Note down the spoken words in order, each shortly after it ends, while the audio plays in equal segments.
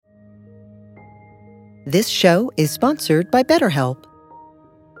This show is sponsored by BetterHelp.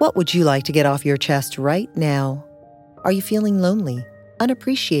 What would you like to get off your chest right now? Are you feeling lonely,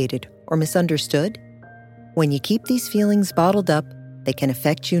 unappreciated, or misunderstood? When you keep these feelings bottled up, they can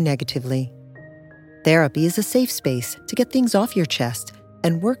affect you negatively. Therapy is a safe space to get things off your chest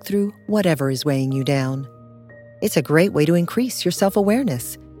and work through whatever is weighing you down. It's a great way to increase your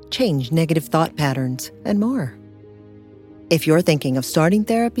self-awareness, change negative thought patterns, and more. If you're thinking of starting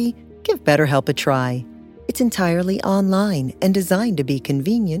therapy, give BetterHelp a try. It's entirely online and designed to be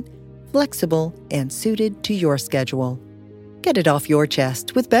convenient, flexible, and suited to your schedule. Get it off your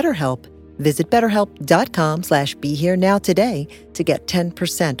chest with BetterHelp. Visit BetterHelp.com/BeHereNow today to get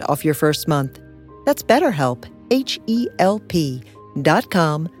 10% off your first month. That's BetterHelp,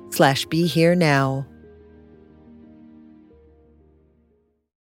 HELP.com/BeHereNow.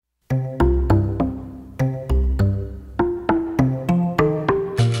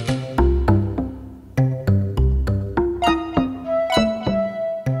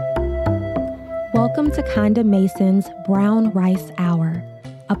 Welcome to Conda Mason's Brown Rice Hour,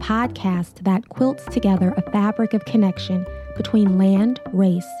 a podcast that quilts together a fabric of connection between land,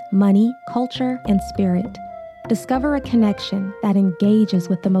 race, money, culture, and spirit. Discover a connection that engages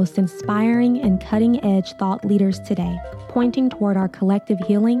with the most inspiring and cutting-edge thought leaders today, pointing toward our collective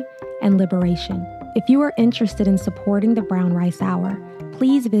healing and liberation. If you are interested in supporting the Brown Rice Hour,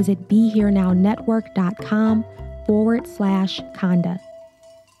 please visit BeHereNowNetwork.com/Conda.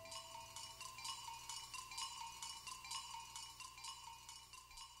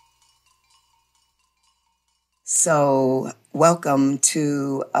 So welcome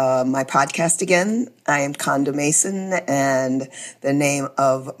to my podcast again. I am Conda Mason, and the name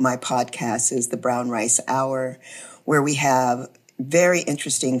of my podcast is The Brown Rice Hour, where we have very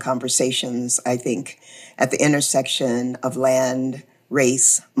interesting conversations, I think, at the intersection of land,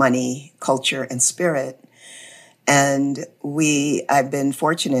 race, money, culture, and spirit. And I've been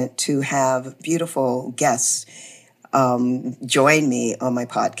fortunate to have beautiful guests join me on my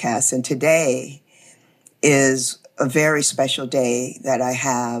podcast. And today is a very special day that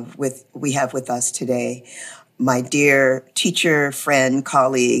we have with us today. My dear teacher, friend,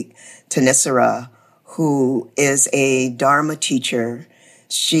 colleague, Thanissara, who is a Dharma teacher.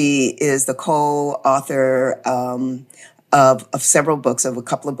 She is the co-author of several books, of a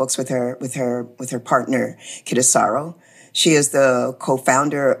couple of books with her partner, Thanissara. She is the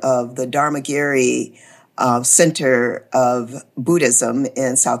co-founder of the Dharmagiri Center of Buddhism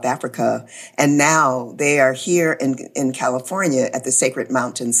in South Africa. And now they are here in California at the Sacred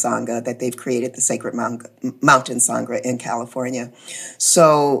Mountain Sangha, that they've created the Sacred Mountain Sangha in California.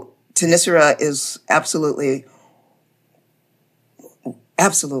 So Thanissara is absolutely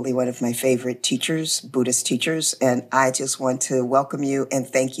one of my favorite teachers, Buddhist teachers. And I just want to welcome you and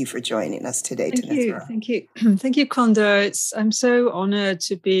thank you for joining us today, Thanissara. Thank you. Thank you, Conda. I'm so honored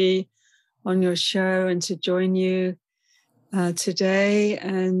to be on your show and to join you today.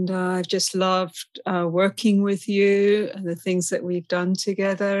 And I've just loved working with you and the things that we've done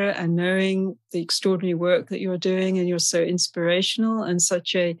together and knowing the extraordinary work that you're doing. And you're so inspirational and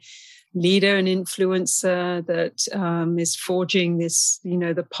such a leader and influencer that is forging this,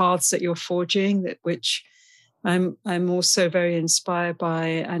 the paths that you're forging, which I'm also very inspired by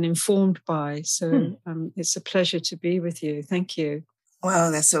and informed by. So it's a pleasure to be with you. Thank you.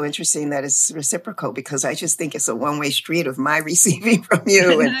 Wow, that's so interesting that it's reciprocal, because I just think it's a one-way street of my receiving from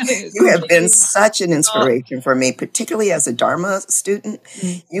you. And you have been such an inspiration for me, particularly as a Dharma student.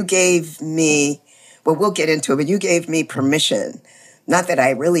 You gave me, well, we'll get into it, but you gave me permission. Not that I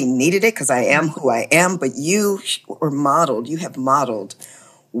really needed it, because I am who I am, but you have modeled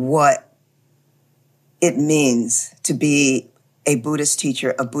what it means to be a Buddhist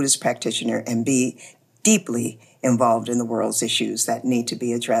teacher, a Buddhist practitioner, and be deeply involved in the world's issues that need to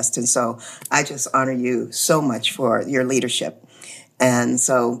be addressed. And so I just honor you so much for your leadership. And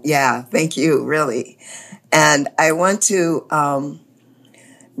so, yeah, thank you, really. And I want to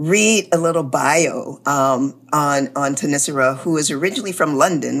read a little bio on Thanissara, who is originally from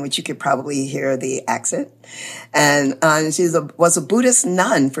London, which you could probably hear the accent. And she was a Buddhist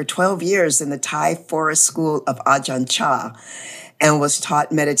nun for 12 years in the Thai forest school of Ajahn Chah, and has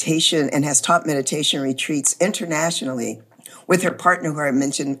taught meditation retreats internationally with her partner, who I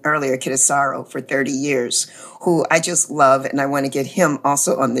mentioned earlier, Thanissara, for 30 years, who I just love, and I want to get him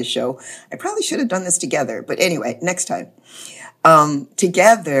also on this show. I probably should have done this together, but anyway, next time.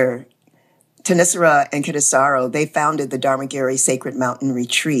 Together, Thanissara and Thanissara, they founded the Dharmagiri Sacred Mountain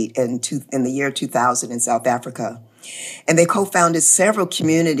Retreat in the year 2000 in South Africa. And they co-founded several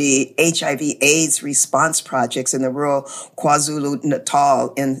community HIV/AIDS response projects in the rural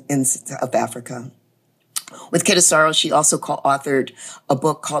KwaZulu-Natal in South Africa. With Thanissara, she also co-authored a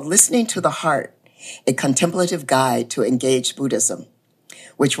book called Listening to the Heart, a contemplative guide to engaged Buddhism,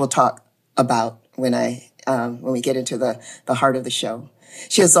 which we'll talk about when we get into the heart of the show.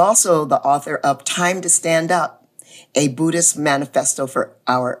 She is also the author of Time to Stand Up, a Buddhist manifesto for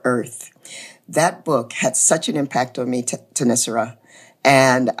our Earth. That book had such an impact on me, Thanissara,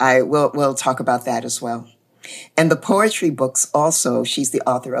 and we'll talk about that as well. And the poetry books also, she's the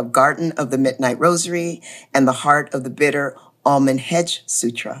author of Garden of the Midnight Rosary and The Heart of the Bitter Almond Hedge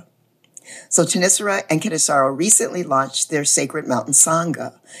Sutra. So Thanissara and Thanissara recently launched their Sacred Mountain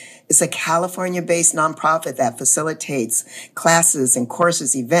Sangha. It's a California-based nonprofit that facilitates classes and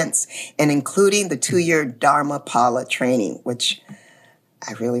courses, events, and including the 2-year Dharmapala training, which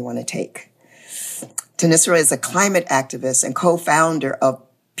I really want to take. Thanissara is a climate activist and co-founder of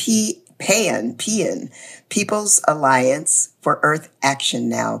PAEAN, People's Alliance for Earth Action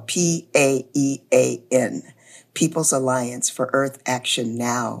Now, PAEAN, People's Alliance for Earth Action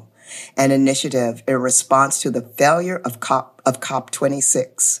Now, an initiative in response to the failure of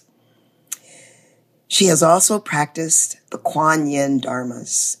COP26. She has also practiced the Kuan Yin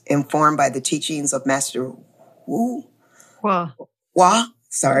Dharmas, informed by the teachings of Master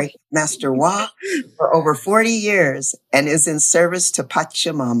Master Hua, for over 40 years, and is in service to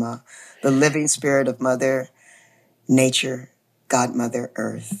Pachamama, the living spirit of Mother Nature, Godmother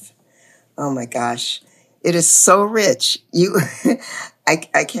Earth. Oh my gosh, it is so rich.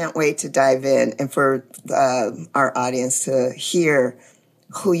 I can't wait to dive in and for our audience to hear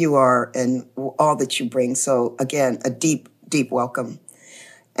who you are and all that you bring. So again, a deep, deep welcome.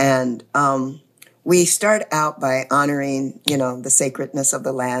 And we start out by honoring, the sacredness of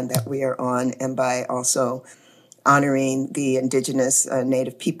the land that we are on, and by also honoring the indigenous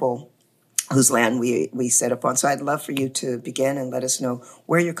Native people whose land we set upon. So I'd love for you to begin and let us know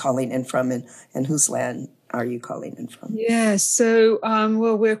where you're calling in from and whose land are you calling in from? Yeah, so,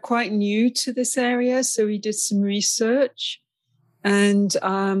 we're quite new to this area, so we did some research. And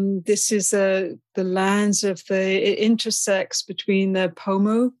this is the lands it intersects between the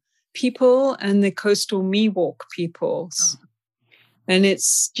Pomo people and the coastal Miwok peoples. Oh. And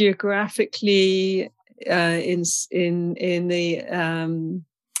it's geographically in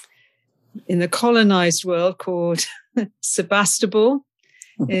the colonized world called Sebastopol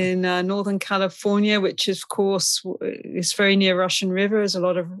in Northern California, which of course is very near Russian River. There's a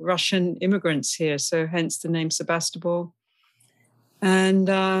lot of Russian immigrants here, so hence the name Sebastopol. And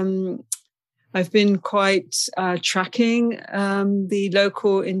I've been quite tracking the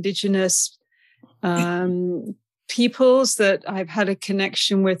local indigenous peoples that I've had a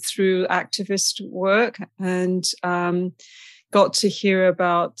connection with through activist work, and got to hear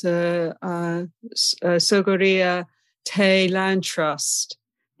about the Sogorea Te Land Trust,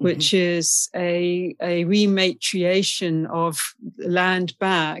 which is a rematriation of land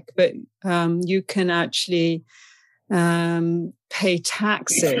back, but you can actually pay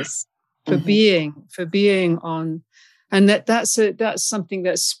taxes for being on, and that's something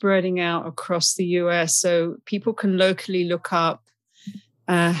that's spreading out across the US. So people can locally look up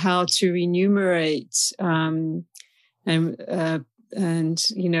how to remunerate and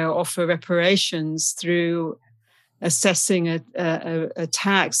offer reparations through assessing a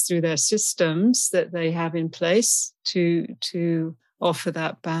tax through their systems that they have in place to offer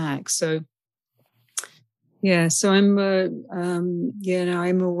that back. So. Yeah, so I'm aware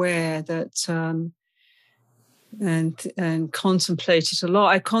that and contemplate it a lot.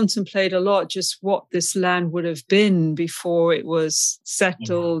 I contemplate a lot just what this land would have been before it was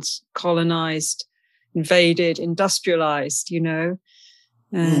settled, colonized, invaded, industrialized,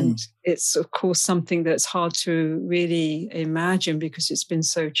 And it's, of course, something that's hard to really imagine because it's been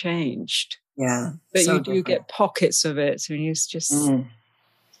so changed. Yeah. But so you do get pockets of it, and you just and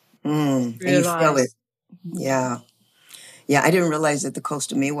you feel it. Yeah. Yeah, I didn't realize that the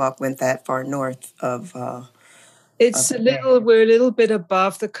coastal Miwok went that far north of we're a little bit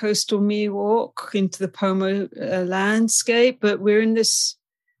above the coastal Miwok into the Pomo landscape, but we're in this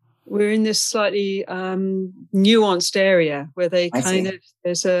slightly nuanced area where they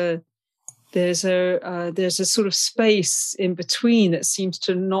there's a sort of space in between that seems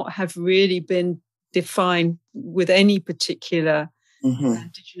to not have really been defined with any particular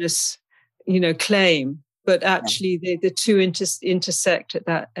indigenous claim, but actually the two intersect in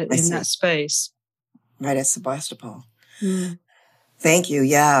that space. Right at Sebastopol. Thank you.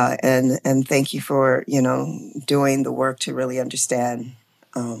 Yeah. And thank you for, doing the work to really understand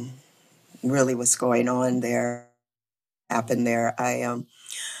really what's going on there, happened there.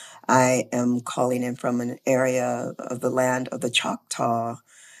 I am calling in from an area of the land of the Choctaw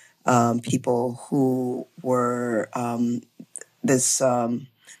people who were this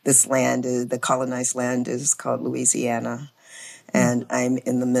land, the colonized land, is called Louisiana, and I'm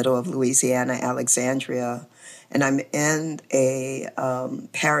in the middle of Louisiana, Alexandria, and I'm in a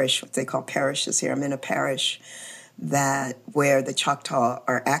parish, what they call parishes here. I'm in a parish where the Choctaw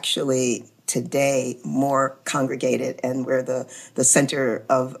are actually today more congregated, and where the center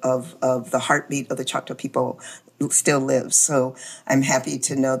of the heartbeat of the Choctaw people still lives. So I'm happy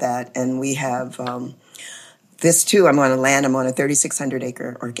to know that. And we have this too. I'm on a 3,600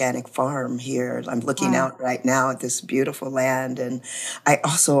 acre organic farm here. I'm looking out right now at this beautiful land. And I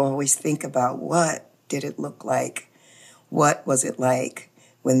also always think about, what did it look like? What was it like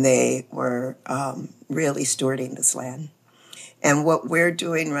when they were really stewarding this land? And what we're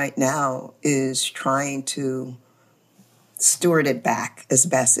doing right now is trying to steward it back as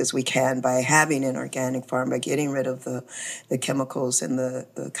best as we can by having an organic farm, by getting rid of the chemicals and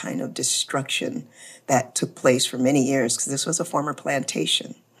the kind of destruction that took place for many years, because this was a former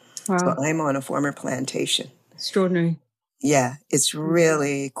plantation. Wow. So I'm on a former plantation. Extraordinary. Yeah, it's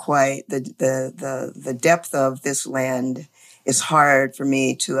really quite the depth of this land is hard for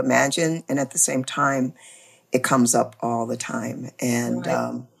me to imagine, and at the same time, it comes up all the time. And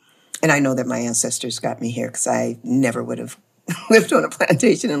and I know that my ancestors got me here, because I never would have lived on a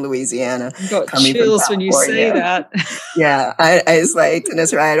plantation in Louisiana. You got chills when you say that. Yeah, it's like,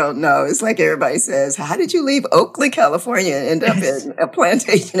 Thanissara, I don't know. It's like everybody says, how did you leave Oakland, California, and end up in a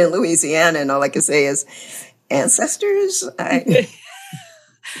plantation in Louisiana? And all I can say is, ancestors.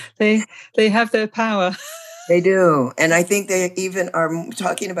 They have their power. They do. And I think they even are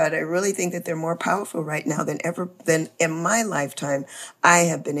talking about it. I really think that they're more powerful right now than in my lifetime. I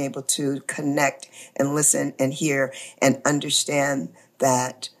have been able to connect and listen and hear and understand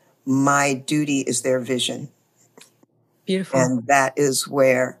that my duty is their vision. Beautiful. And that is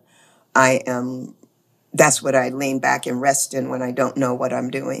where I am. That's what I lean back and rest in when I don't know what I'm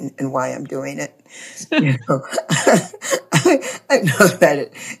doing and why I'm doing it. You know, I know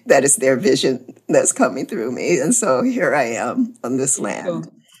that it's their vision that's coming through me. And so here I am on this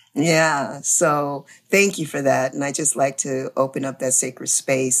land. Yeah. So thank you for that. And I just like to open up that sacred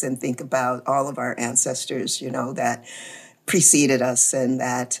space and think about all of our ancestors, that preceded us, and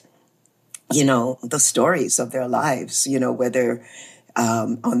that, the stories of their lives, whether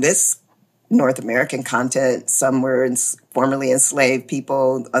on this North American continent, some were formerly enslaved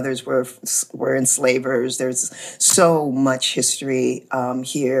people, others were enslavers. There's so much history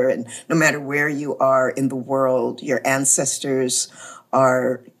here, and no matter where you are in the world, your ancestors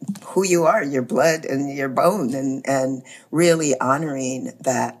are who you are, your blood and your bone, and really honoring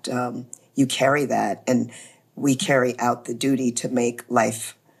that you carry that, and we carry out the duty to make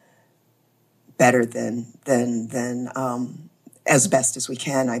life better than as best as we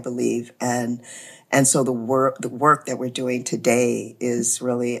can, I believe. And so the work that we're doing today is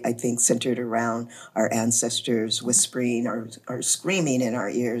really, I think, centered around our ancestors whispering or screaming in our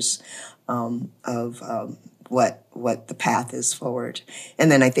ears of what the path is forward.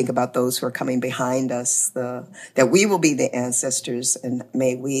 And then I think about those who are coming behind us, that we will be the ancestors, and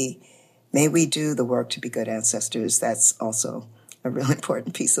may we do the work to be good ancestors. That's also a really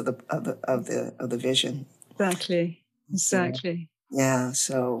important piece of the vision. Exactly. Yeah.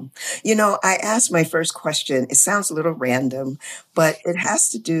 So, I asked my first question. It sounds a little random, but it has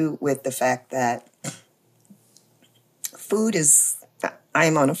to do with the fact that food is,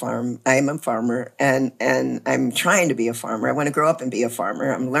 I'm on a farm. I'm a farmer, and I'm trying to be a farmer. I want to grow up and be a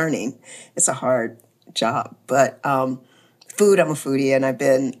farmer. I'm learning. It's a hard job, but food, I'm a foodie,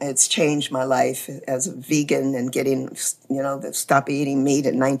 and it's changed my life as a vegan, and getting, stop eating meat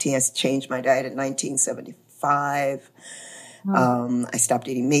at 19. I changed my diet at 1975. I stopped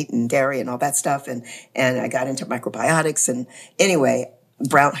eating meat and dairy and all that stuff, and I got into microbiotics. And anyway,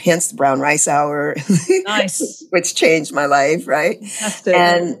 hence the brown rice hour, nice, which changed my life, right? Fantastic.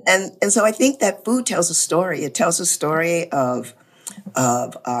 And so I think that food tells a story. It tells a story of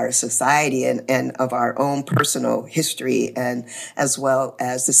our society and of our own personal history, and as well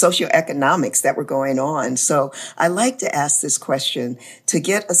as the socioeconomics that were going on. So I like to ask this question to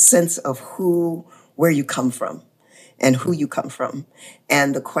get a sense of where you come from and who you come from.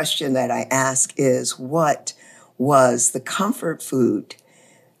 And the question that I ask is, what was the comfort food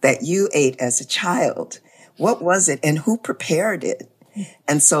that you ate as a child? What was it, and who prepared it?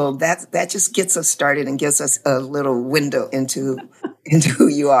 And so that just gets us started and gives us a little window into who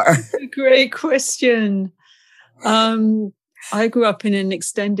you are. Great question. I grew up in an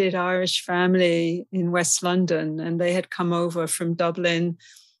extended Irish family in West London, and they had come over from Dublin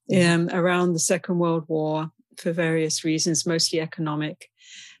around the Second World War for various reasons, mostly economic.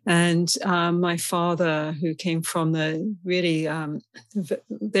 And my father, who came from the really,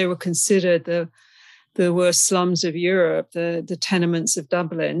 they were considered the worst slums of Europe, the tenements of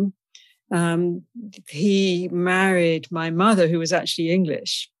Dublin. He married my mother, who was actually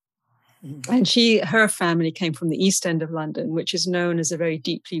English. And her family came from the East End of London, which is known as a very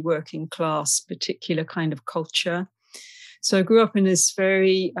deeply working class, particular kind of culture. So I grew up in this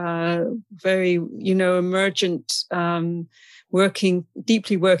very, very, emergent,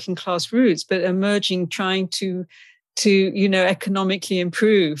 deeply working class roots, but emerging, trying to economically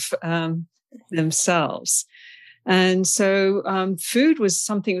improve themselves. And so food was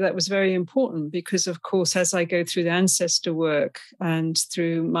something that was very important because, of course, as I go through the ancestor work and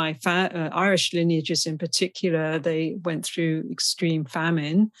through my Irish lineages in particular, they went through extreme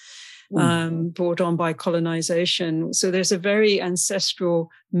famine brought on by colonization. So there's a very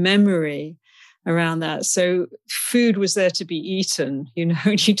ancestral memory around that. So food was there to be eaten, you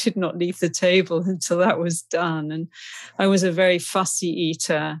did not leave the table until that was done. And I was a very fussy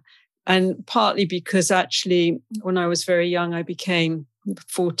eater. And partly because actually, when I was very young, I became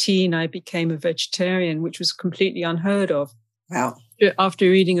 14, I became a vegetarian, which was completely unheard of. Wow. After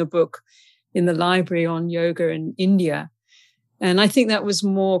reading a book in the library on yoga in India. And I think that was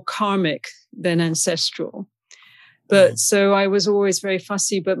more karmic than ancestral. But so I was always very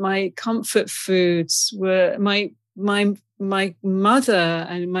fussy, but my comfort foods were my mother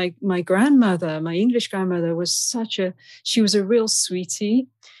and my grandmother, my English grandmother she was a real sweetie.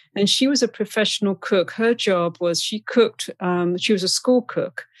 And she was a professional cook. Her job was she cooked, she was a school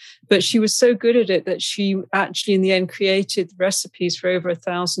cook, but she was so good at it that she actually in the end created recipes for over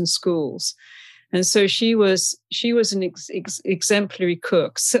 1,000 schools. And so she was an exemplary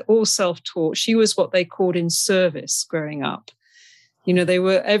cook, all self-taught. She was what they called in service growing up. They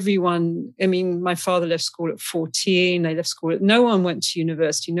were everyone. I mean, my father left school at 14. They left school. No one went to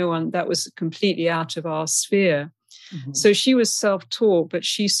university. No one. That was completely out of our sphere. Mm-hmm. So she was self-taught, but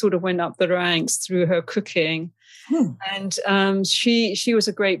she sort of went up the ranks through her cooking. And she was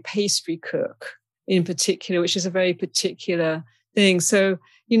a great pastry cook in particular, which is a very particular thing. So,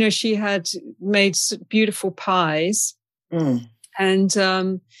 she had made beautiful pies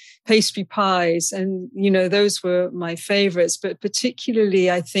and pastry pies. And, those were my favorites. But particularly,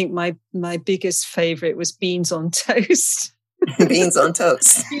 I think my biggest favorite was beans on toast. Beans on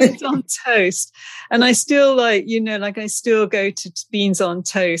toast. Beans on toast. And I still I still go to beans on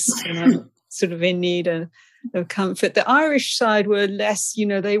toast when I'm sort of in need of comfort. The Irish side were less,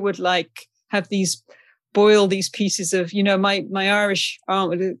 they would boil these pieces of, my Irish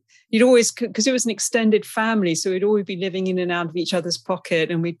aunt you'd always, because it was an extended family, so we'd always be living in and out of each other's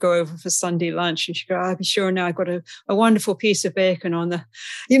pocket, and we'd go over for Sunday lunch, and she'd go, I'll be sure now I've got a wonderful piece of bacon on the,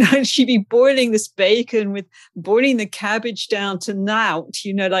 and she'd be boiling this bacon boiling the cabbage down to knout,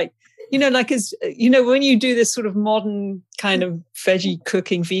 when you do this sort of modern kind of veggie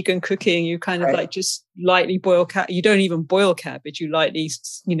cooking, vegan cooking, you kind of just lightly boil you don't even boil cabbage, you lightly,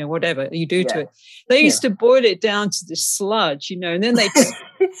 whatever you do to it. They used to boil it down to the sludge, and then they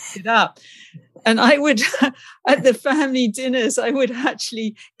it up. And I would, at the family dinners, I would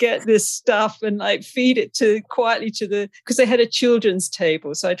actually get this stuff and feed it quietly because they had a children's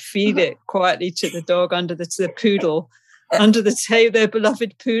table. So I'd feed it quietly to the dog to the poodle under the table, their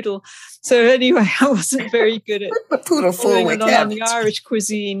beloved poodle. So anyway, I wasn't very good at the poodle full with on the Irish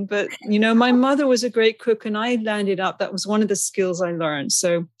cuisine. But, my mother was a great cook, and I landed up. That was one of the skills I learned.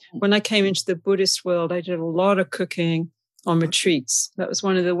 So when I came into the Buddhist world, I did a lot of cooking on retreats. That was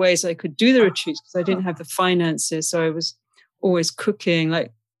one of the ways I could do the retreats because I didn't have the finances. So I was always cooking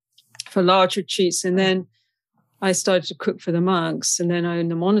for large retreats. And then I started to cook for the monks. And then in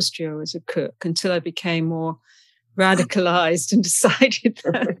the monastery, I was a cook until I became more radicalized and decided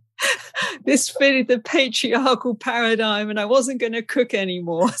that this fitted the patriarchal paradigm and I wasn't going to cook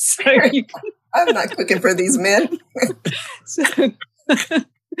anymore. So I'm not cooking for these men.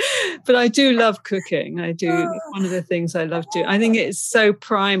 But I do love cooking. I do. It's one of the things I love doing. I think it's so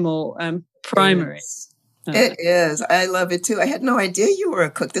primal and primary. It is. I love it too. I had no idea you were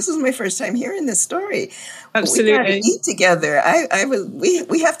a cook. This is my first time hearing this story. Absolutely. We got to eat together.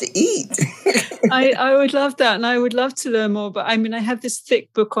 We have to eat. I would love that. And I would love to learn more. But I have this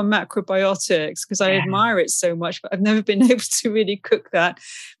thick book on macrobiotics because I admire it so much, but I've never been able to really cook that.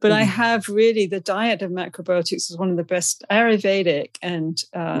 But I have really, the diet of macrobiotics is one of the best, Ayurvedic and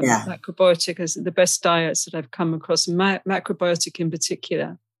macrobiotic is the best diets that I've come across, macrobiotic in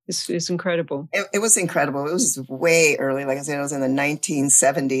particular. It's incredible. It was incredible. It was way early. Like I said, it was in the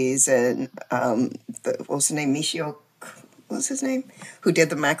 1970s. And what was her name? Michio what was his name? Who did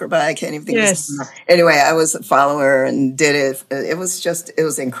the macrobiotic? I can't even think of his name. Yes. Anyway, I was a follower and did it. It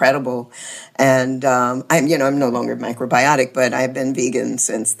was incredible. And I'm no longer macrobiotic, but I've been vegan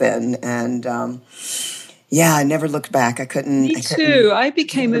since then. And I never looked back. I couldn't. Me too. I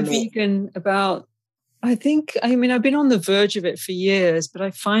became a vegan I've been on the verge of it for years, but I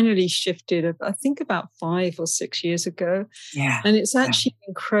finally shifted, I think about 5 or 6 years ago. Yeah. And it's actually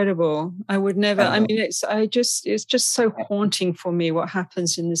incredible. I would never, it's just so haunting for me what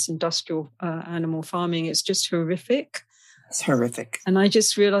happens in this industrial animal farming. It's just horrific. It's horrific. And I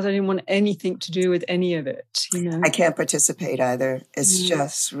just realized I didn't want anything to do with any of it. I can't participate either. It's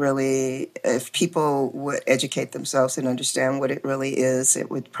just really, if people would educate themselves and understand what it really is,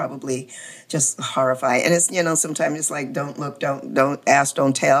 it would probably just horrify. And it's, sometimes it's like, don't look, don't ask,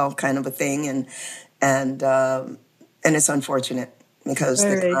 don't tell kind of a thing. And it's unfortunate because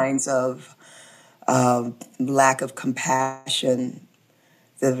the kinds of lack of compassion,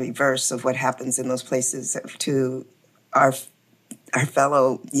 the reverse of what happens in those places to our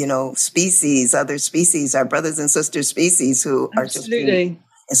fellow, species, other species, our brothers and sisters species who are just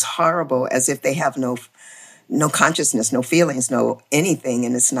as horrible as if they have no consciousness, no feelings, no anything,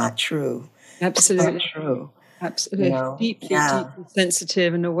 and it's not true. Absolutely. It's not true. Absolutely. Deeply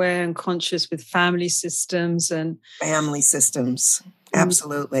sensitive and aware and conscious with family systems.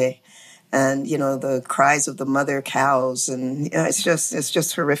 Absolutely. And, the cries of the mother cows, and it's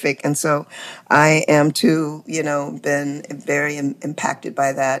just horrific. And so I am too, been very impacted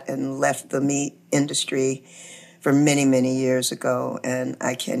by that and left the meat industry for many, many years ago. And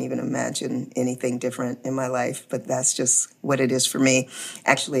I can't even imagine anything different in my life, but that's just what it is for me.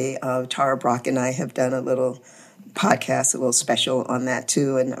 Actually, Tara Brock and I have done a little podcast, a little special on that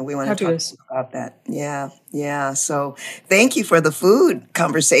too, and we want to talk about that. Yeah. So thank you for the food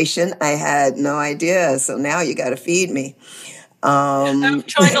conversation. I had no idea, so now you got to feed me. I'll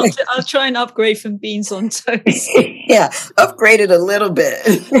try and upgrade from beans on toast. Yeah, upgrade it a little bit.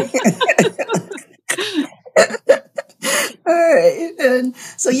 All right, and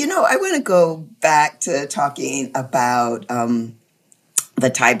so I want to go back to talking about the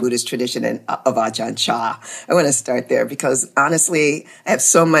Thai Buddhist tradition of Ajahn Chah. I want to start there because honestly, I have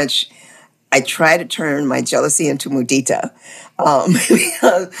so much. I try to turn my jealousy into mudita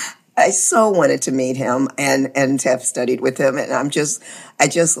because I so wanted to meet him and to have studied with him, and I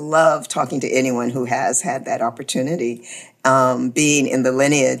just love talking to anyone who has had that opportunity. Being in the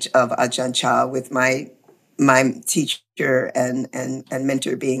lineage of Ajahn Chah with my teacher and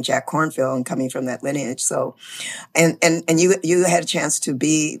mentor being Jack Kornfield and coming from that lineage. So, and you had a chance to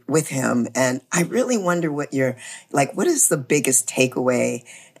be with him. And I really wonder what is the biggest takeaway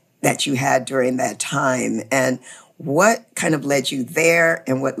that you had during that time, and what kind of led you there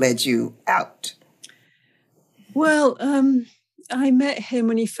and what led you out? Well, I met him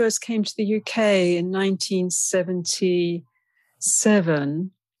when he first came to the UK in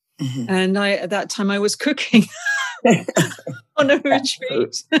 1977. Mm-hmm. And at that time I was cooking on a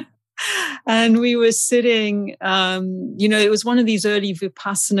retreat. And we were sitting, it was one of these early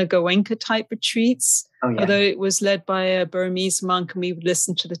Vipassana Goenka type retreats, although it was led by a Burmese monk and we would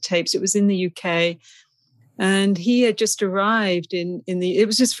listen to the tapes. It was in the UK. And he had just arrived it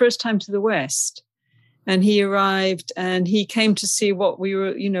was his first time to the West. And he arrived and he came to see what we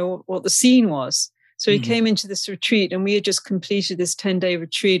were, what the scene was. So he came into this retreat and we had just completed this 10-day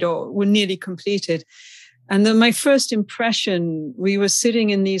retreat, or were nearly completed. And then my first impression, we were sitting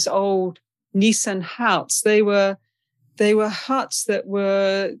in these old Nisan huts. They were huts they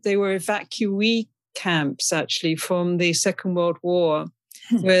were evacuee camps actually from the Second World War,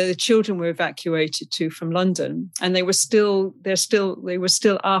 where the children were evacuated to from London. And they were still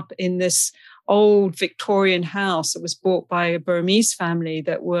up in this old Victorian house that was bought by a Burmese family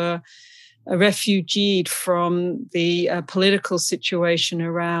that were refugeed from the political situation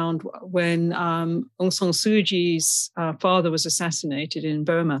around when Aung San Suu Kyi's father was assassinated in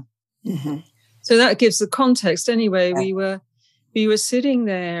Burma. Mm-hmm. So that gives the context. Anyway, we were sitting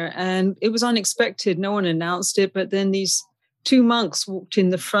there, and it was unexpected. No one announced it, but then these two monks walked in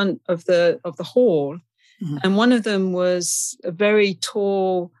the front of the hall. Mm-hmm. And one of them was a very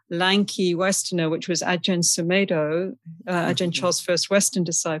tall, lanky Westerner, which was Ajahn Sumedho, Ajahn Chah's first Western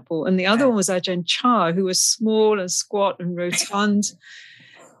disciple. And the other one was Ajahn Chah, who was small and squat and rotund.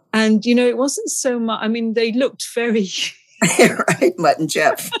 And, it wasn't so much, they looked very... right, Mutt and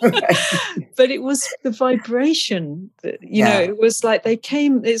Jeff. Right. But it was the vibration, it was like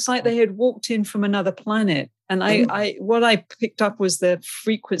it's like they had walked in from another planet. And what I picked up was the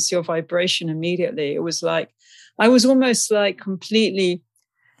frequency of vibration immediately. It was like, I was almost like completely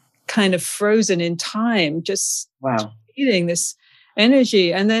kind of frozen in time, just feeling, this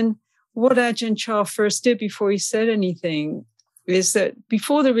energy. And then what Ajahn Chah first did before he said anything is that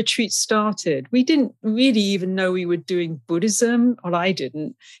before the retreat started, we didn't really even know we were doing Buddhism, or I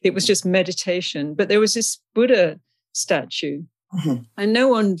didn't. It was just meditation. But there was this Buddha statue. Mm-hmm. And no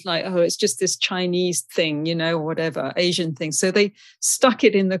one like, oh, it's just this Chinese thing, or whatever, Asian thing. So they stuck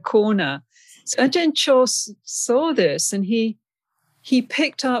it in the corner. So Ajahn Chah saw this, and he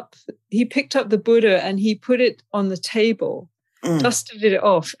picked up the Buddha and he put it on the table, dusted it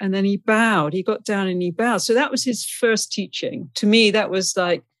off, and then he bowed. He got down and he bowed. So that was his first teaching. To me, that was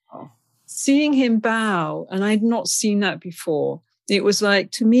like seeing him bow, and I'd not seen that before. It was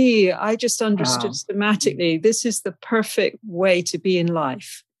like, to me, I just understood systematically, this is the perfect way to be in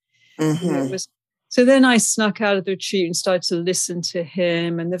life. Mm-hmm. So then I snuck out of the retreat and started to listen to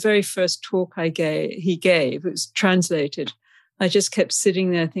him. And the very first talk he gave, it was translated. I just kept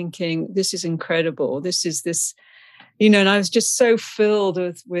sitting there thinking, this is incredible. This is this, and I was just so filled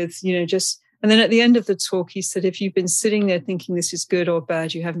with just, and then at the end of the talk, he said, if you've been sitting there thinking this is good or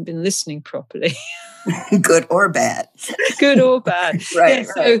bad, you haven't been listening properly. Good or bad. Good or bad. Right.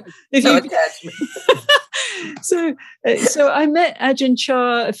 Yeah, so so I met Ajahn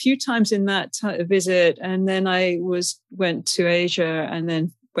Chah a few times in that visit, and then I went to Asia and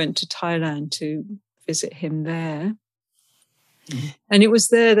then went to Thailand to visit him there. Mm-hmm. And it was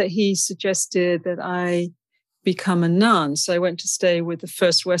there that he suggested that I become a nun. So I went to stay with the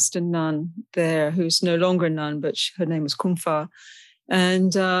first Western nun there, who's no longer a nun, but her name was Kumfa.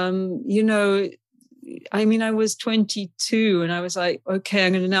 And, I was 22 and I was like, okay,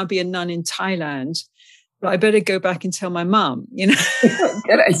 I'm going to now be a nun in Thailand, but I better go back and tell my mum,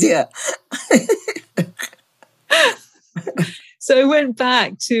 Good idea. So I went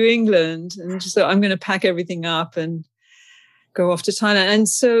back to England and just thought, I'm going to pack everything up and go off to Thailand. And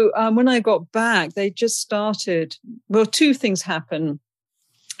so when I got back, they just started, two things happened.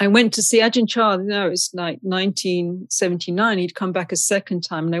 I went to see Ajahn Chah, it was like 1979. He'd come back a second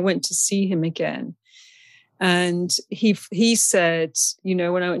time, and I went to see him again. And he said,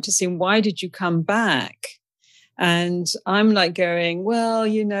 when I went to see him, why did you come back? And I'm like going, well,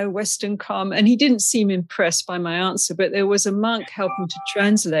 Western come. And he didn't seem impressed by my answer, but there was a monk helping to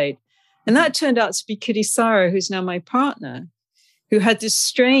translate. And that turned out to be Thanissara, who's now my partner, who had this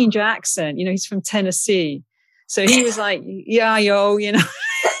strange accent. He's from Tennessee. So he was like, yeah, yo, I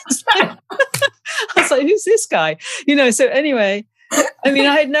was like, who's this guy? So anyway, I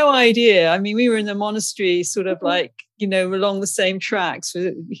had no idea. We were in the monastery sort of like, along the same tracks.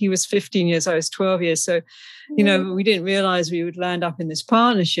 He was 15 years, I was 12 years. So, we didn't realize we would land up in this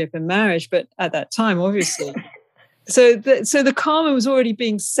partnership and marriage. But at that time, obviously. So the karma was already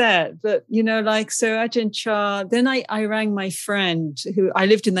being set, but, so Ajahn Chah, then I rang my friend who I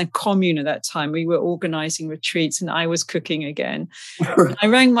lived in that commune at that time. We were organizing retreats and I was cooking again. I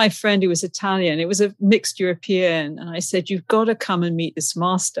rang my friend who was Italian. It was a mixed European. And I said, you've got to come and meet this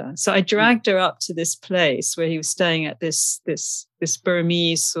master. So I dragged her up to this place where he was staying at this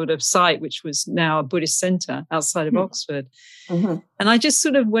Burmese sort of site, which was now a Buddhist center outside of Oxford. Mm-hmm. And I just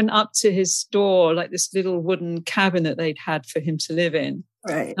sort of went up to his door, like this little wooden cabin that they'd had for him to live in.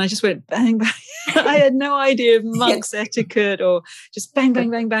 Right. And I just went bang, bang. I had no idea of monks' etiquette or just bang, bang,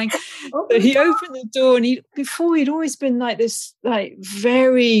 bang, bang. So he opened the door, and before he'd always been like this, like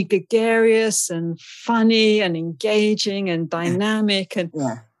very gregarious and funny and engaging and dynamic.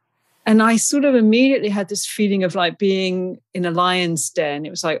 And I sort of immediately had this feeling of like being in a lion's den.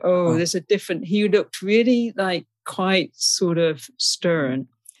 It was like, there's a different, he looked really like quite sort of stern.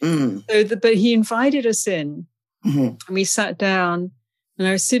 But he invited us in, and we sat down, and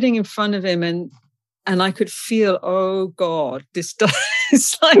I was sitting in front of him, and I could feel, oh God, this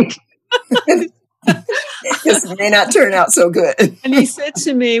is like, this may not turn out so good. And he said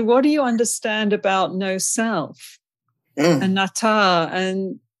to me, what do you understand about no self and anatta?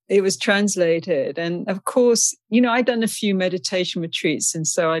 And it was translated. And of course, I'd done a few meditation retreats. And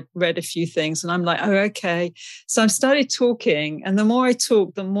so I'd read a few things, and I'm like, oh, okay. So I started talking. And the more I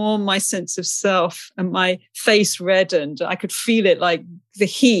talked, the more my sense of self and my face reddened. I could feel it, like the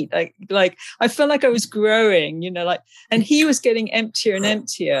heat, like I felt like I was growing, and he was getting emptier and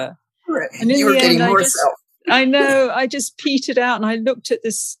emptier. Right. And in you were the getting end, more self. I know. I just petered out, and I looked at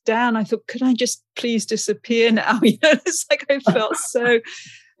this down. I thought, could I just please disappear now? It's like I felt so...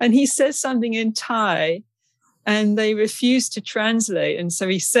 And he says something in Thai, and they refused to translate. And so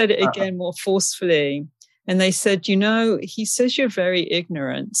he said it again more forcefully. And they said, he says you're very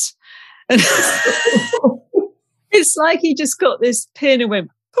ignorant. And it's like he just got this pin and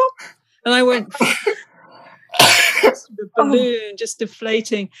went, pop. And I went, the balloon just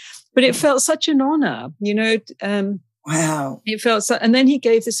deflating. But it felt such an honor, Wow. It felt so, and then he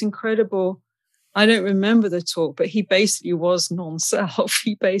gave this incredible, I don't remember the talk, but he basically was non-self.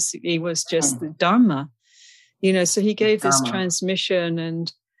 He basically was just the Dharma, so he gave this transmission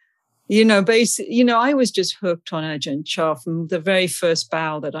and, I was just hooked on Ajahn Chah from the very first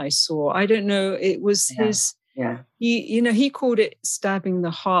bow that I saw. I don't know. It was his, he called it stabbing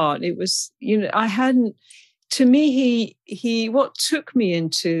the heart. It was, to me, what took me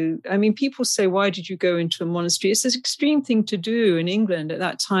into, people say, why did you go into a monastery? It's an extreme thing to do in England at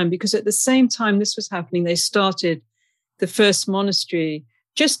that time, because at the same time this was happening, they started the first monastery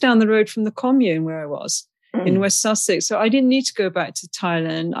just down the road from the commune where I was in West Sussex. So I didn't need to go back to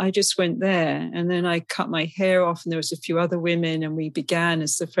Thailand. I just went there, and then I cut my hair off, and there was a few other women, and we began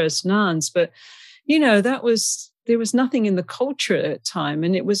as the first nuns. But, there was nothing in the culture at the time.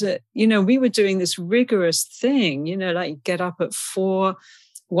 And it was we were doing this rigorous thing, like get up at 4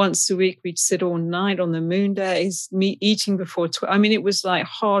 once a week. We'd sit all night on the moon days, eating before 12. It was like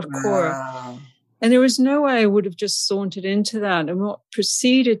hardcore. Wow. And there was no way I would have just sauntered into that. And what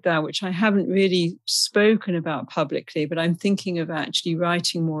preceded that, which I haven't really spoken about publicly, but I'm thinking of actually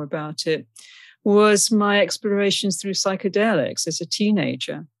writing more about it, was my explorations through psychedelics as a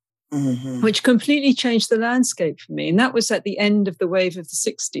teenager. Mm-hmm. Which completely changed the landscape for me. And that was at the end of the wave of the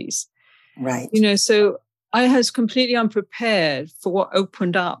 60s. Right. So I was completely unprepared for what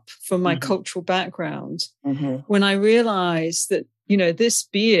opened up from my cultural background when I realized that, this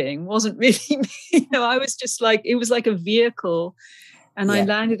being wasn't really me. I was just like, it was like a vehicle. And I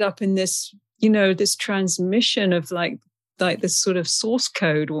landed up in this, this transmission of like this sort of source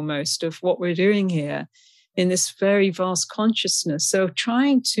code almost of what we're doing here in this very vast consciousness. So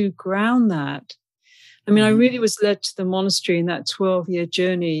trying to ground that. I really was led to the monastery in that 12-year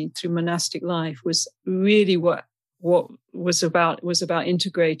journey through monastic life was really what was about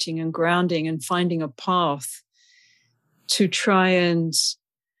integrating and grounding and finding a path to try and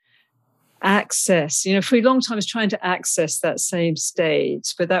access, for a long time I was trying to access that same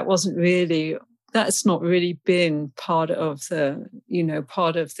state, but that's not really been part of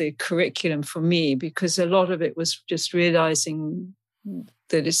the curriculum for me, because a lot of it was just realizing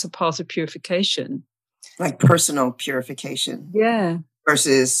that it's a path of purification. Like personal purification. Yeah.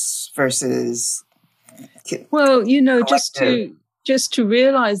 Versus well, just to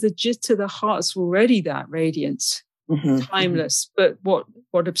realize that just to the heart's already that radiance, timeless, but what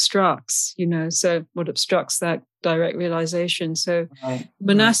obstructs, so what obstructs that direct realization. So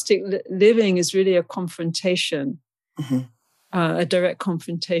monastic living is really a confrontation, a direct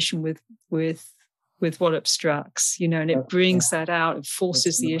confrontation with what obstructs, and it brings that out, it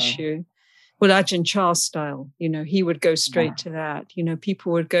forces the issue. Well, Ajahn Chah style, he would go straight to that.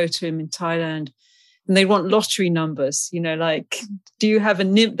 People would go to him in Thailand and they want lottery numbers, like, do you have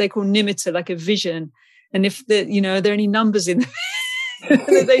they call nimitta, like a vision. And if are there any numbers in there?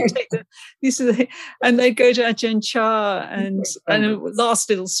 They take and they go to Ajahn Chah and last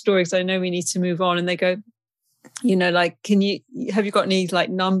little story, because I know we need to move on. And they go, like, have you got any like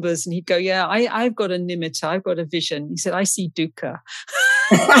numbers? And he'd go, yeah, I've got a nimitta, I've got a vision. He said, I see dukkha.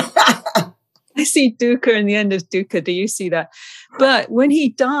 I see dukkha in the end of dukkha. Do you see that? But when he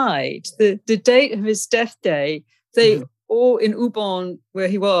died, the date of his death day, they all in Ubon, where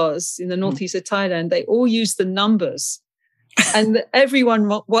he was in the northeast of Thailand, they all used the numbers, and everyone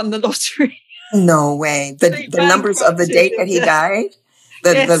won the lottery. No way. The numbers of the date that he died?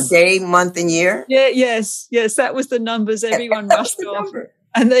 The day, month, and year? Yeah, yes. That was the numbers. Everyone rushed off.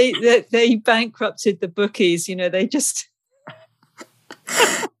 And they bankrupted the bookies. They just...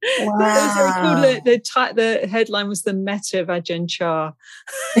 Wow. It was very cool. The headline was the Metta of Ajahn Chah.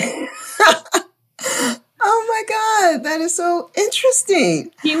 Oh my God, that is so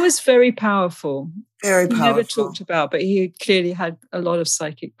interesting. He was very powerful. Very powerful. Never talked about, but he clearly had a lot of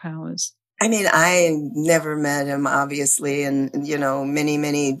psychic powers. I never met him, obviously. And, many,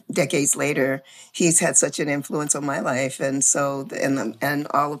 many decades later, he's had such an influence on my life. And so, and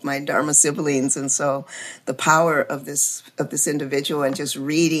all of my Dharma siblings. And so the power of this individual, and just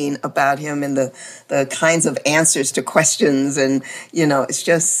reading about him and the kinds of answers to questions. And, he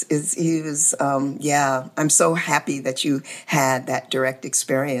was, I'm so happy that you had that direct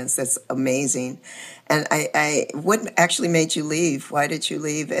experience. That's amazing. And what actually made you leave? Why did you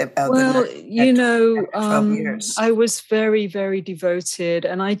leave? At 12 years? I was very, very devoted.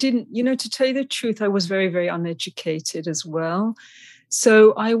 And I didn't, to tell you the truth, I was very, very uneducated as well.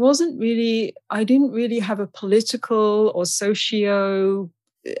 So I didn't really have a political or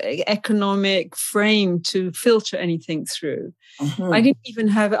socio-economic frame to filter anything through. I didn't even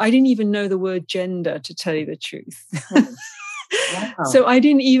know the word gender, to tell you the truth. Wow. So I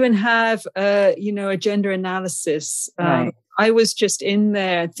didn't even have, a gender analysis. Right. I was just in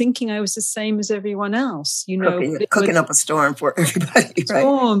there thinking I was the same as everyone else, Cooking up a storm for everybody,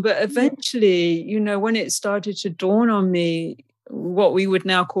 right? But eventually, when it started to dawn on me, what we would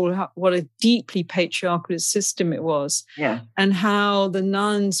now call what a deeply patriarchal system it was, and how the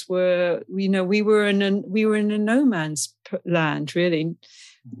nuns were, we were in a no man's land, really.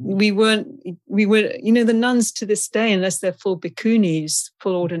 We were, the nuns to this day, unless they're full bhikkhunis,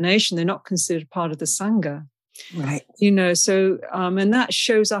 full ordination, they're not considered part of the Sangha. Right. So, and that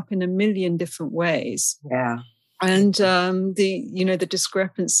shows up in a million different ways. Yeah. And the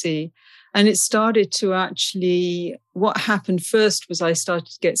discrepancy. And it started to actually, what happened first was I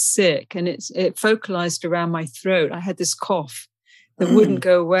started to get sick, and it focalized around my throat. I had this cough that wouldn't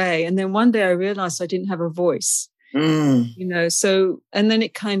go away. And then one day I realized I didn't have a voice. So, and then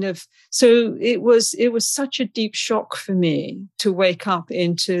it it was such a deep shock for me to wake up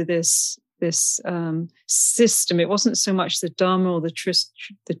into this system. It wasn't so much the Dharma or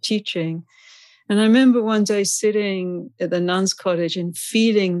the teaching. And I remember one day sitting at the nuns' cottage and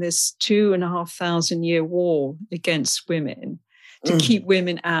feeling this 2,500 year war against women to keep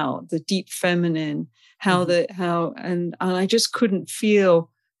women out, the deep feminine, and I just couldn't feel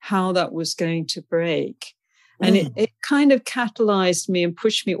how that was going to break. And it kind of catalyzed me and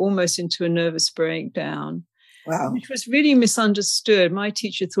pushed me almost into a nervous breakdown. Wow. Which was really misunderstood. My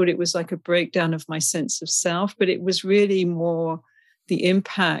teacher thought it was like a breakdown of my sense of self, but it was really more the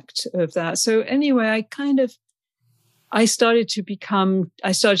impact of that. So anyway, I started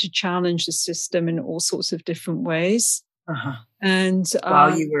to challenge the system in all sorts of different ways. And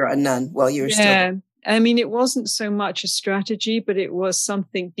while you were a nun, still. I mean, it wasn't so much a strategy, but it was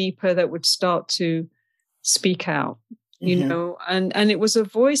something deeper that would start to speak out, and it was a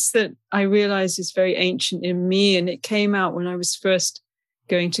voice that I realized is very ancient in me. And it came out when I was first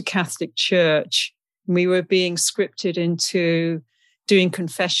going to Catholic church. We were being scripted into doing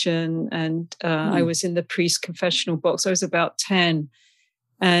confession, and I was in the priest confessional box. I was about 10,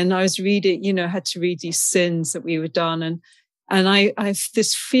 and I was reading, had to read these sins that we were done. And I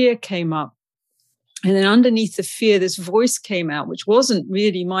this fear came up. And then underneath the fear, this voice came out, which wasn't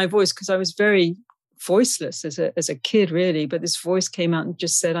really my voice, because I was very voiceless as a kid, really. But this voice came out and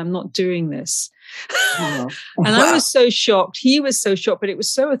just said, "I'm not doing this." And I was so shocked. He was so shocked, but it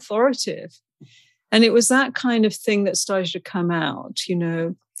was so authoritative. And it was that kind of thing that started to come out,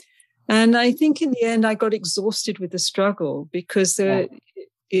 And I think in the end, I got exhausted with the struggle, because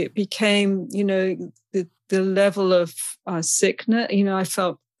it became, the level of sickness. I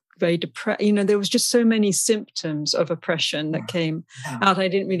felt very depressed. There was just so many symptoms of oppression that came out. I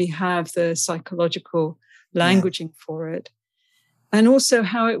didn't really have the psychological languaging for it. And also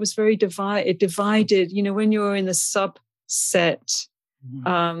how it was very divided. It divided, when you're in a subset,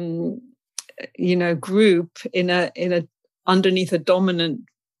 group in a underneath a dominant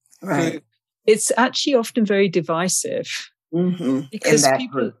group, it's actually often very divisive, because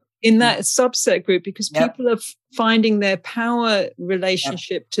people in that subset group, because people are finding their power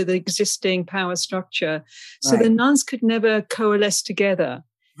relationship to the existing power structure. So the nuns could never coalesce together.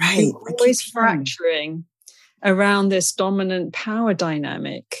 They were always fracturing around this dominant power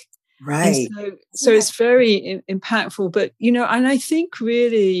dynamic. Right. And so it's very impactful. But, and I think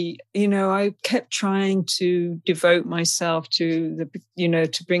really, I kept trying to devote myself to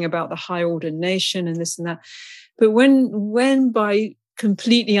to bring about the high ordination and this and that. But when by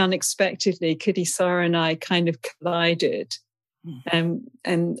completely unexpectedly, Thanissara and I kind of collided, and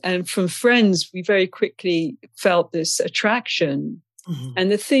from friends, we very quickly felt this attraction.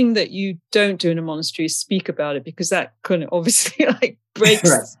 And the thing that you don't do in a monastery is speak about it, because that kind of obviously breaks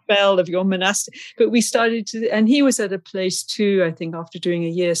the spell of your monastic. But we started to, and he was at a place too, I think, after doing a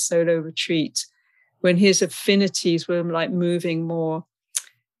year solo retreat, when his affinities were moving more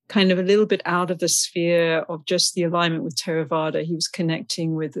kind of a little bit out of the sphere of just the alignment with Theravada. He was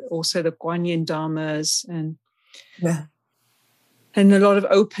connecting with also the Guanyin Dharmas and a lot of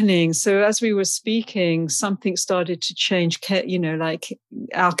opening. So as we were speaking, something started to change,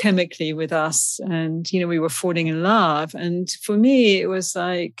 alchemically with us. And, we were falling in love. And for me, it was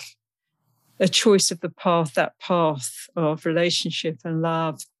like a choice of the path, that path of relationship and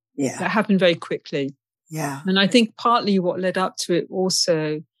love. Yeah. That happened very quickly. Yeah. And I think partly what led up to it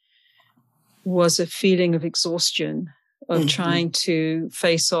also was a feeling of exhaustion, of trying to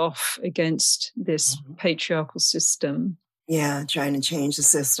face off against this patriarchal system. Yeah, trying to change the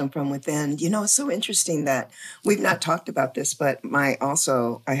system from within. It's so interesting that we've not talked about this, but I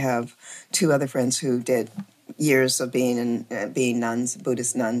have two other friends who did years of being nuns,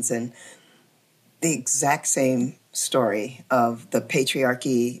 Buddhist nuns, and the exact same story of the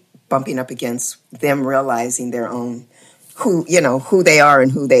patriarchy bumping up against them realizing their own who they are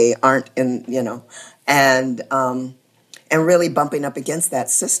and who they aren't, and really bumping up against that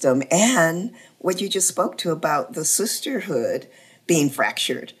system, and what you just spoke to about the sisterhood being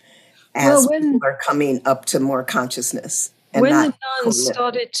fractured as people are coming up to more consciousness. And when the nuns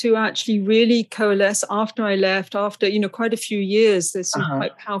started to actually really coalesce after I left, after, quite a few years, there's some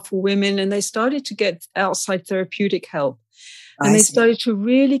quite powerful women, and they started to get outside therapeutic help. And they started to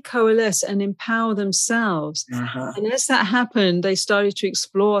really coalesce and empower themselves. And as that happened, they started to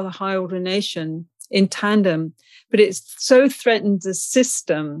explore the higher ordination in tandem. But it so threatened the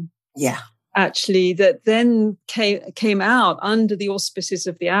system, actually, that then came out under the auspices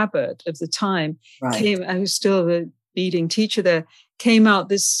of the abbot of the time, who's still the leading teacher there, came out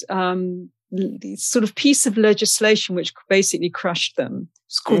this sort of piece of legislation which basically crushed them.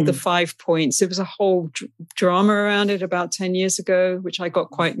 It's called the 5 Points. There was a whole drama around it about 10 years ago, which I got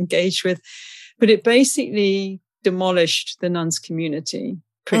quite engaged with. But it basically demolished the nuns community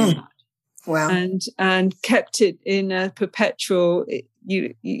pretty much. Wow. And kept it in a perpetual,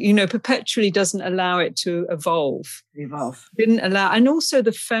 perpetually doesn't allow it to evolve. Didn't allow, and also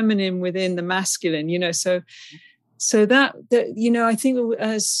the feminine within the masculine, so that I think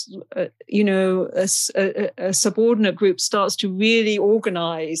as a subordinate group starts to really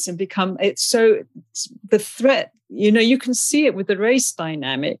organize and become, it's the threat, you can see it with the race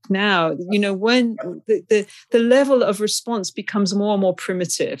dynamic now, when the level of response becomes more and more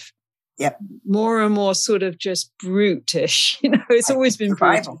primitive. Yep. More and more sort of just brutish, it's always been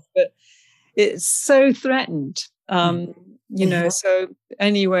brutal, but it's so threatened. So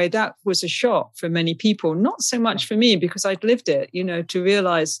anyway, that was a shock for many people, not so much for me because I'd lived it, to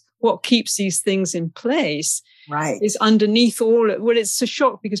realize what keeps these things in place is underneath all. Well, it's a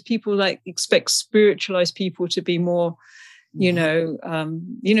shock because people expect spiritualized people to be more,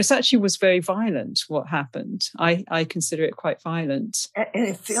 it actually was very violent what happened. I consider it quite violent. And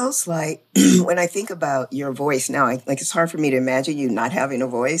it feels like when I think about your voice now, it's hard for me to imagine you not having a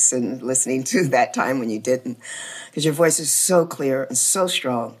voice and listening to that time when you didn't, because your voice is so clear and so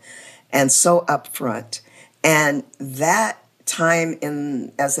strong and so upfront. And that time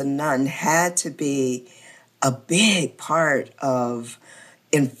as a nun had to be a big part of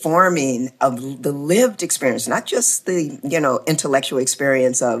informing of the lived experience, not just the, intellectual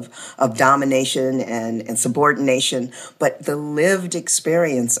experience of domination and subordination, but the lived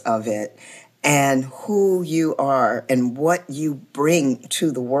experience of it and who you are and what you bring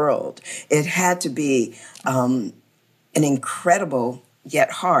to the world. It had to be an incredible,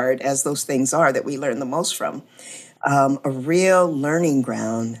 yet hard, as those things are that we learn the most from, a real learning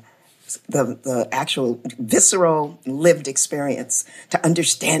ground, the actual visceral lived experience, to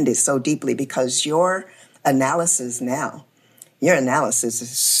understand it so deeply, because your analysis is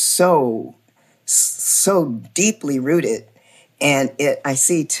so deeply rooted. And I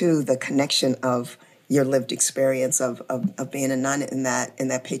see too the connection of your lived experience of being a nun in that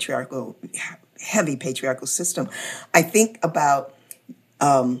heavy patriarchal system. I think about,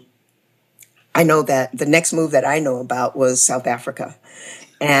 I know that the next move that I know about was South Africa.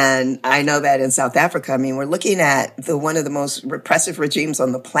 And I know that in South Africa, we're looking at one of the most repressive regimes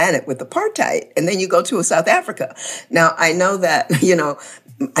on the planet with apartheid. And then you go to South Africa. Now, I know that,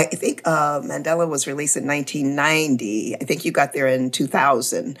 I think Mandela was released in 1990. I think you got there in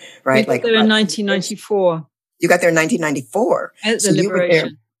 2000, right? We got there in 1994. You got there in 1994. At the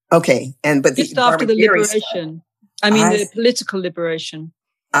liberation. Okay. Just after the liberation. The political liberation.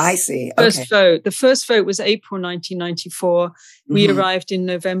 I see. First vote. The first vote was April 1994. We arrived in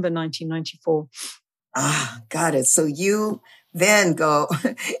November 1994. Got it. So you then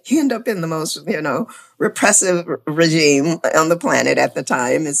you end up in the most, repressive regime on the planet at the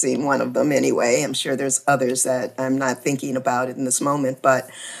time. It seemed one of them anyway. I'm sure there's others that I'm not thinking about in this moment, but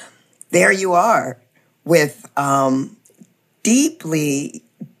there you are with deep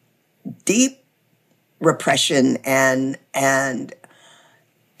repression and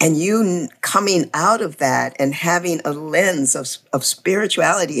you coming out of that and having a lens of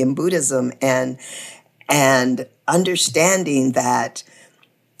spirituality in Buddhism and understanding that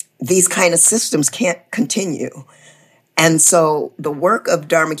these kind of systems can't continue. And so the work of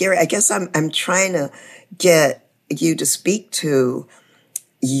Dharmagiri, I guess I'm trying to get you to speak to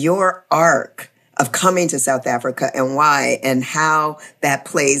your arc of coming to South Africa and why and how that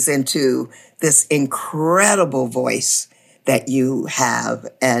plays into this incredible voice that you have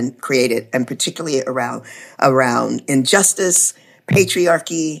and created, and particularly around injustice,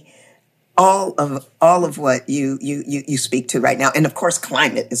 patriarchy, all of what you speak to right now. And of course,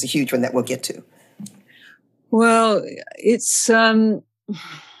 climate is a huge one that we'll get to. Well, it's,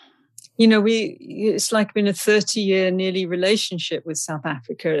 it's like been a 30-year nearly relationship with South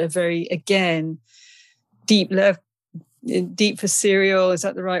Africa, a very, again, deep for cereal, is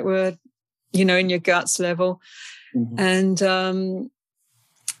that the right word? In your guts level. Mm-hmm. And,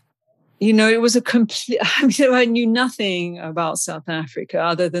 it was a complete, I knew nothing about South Africa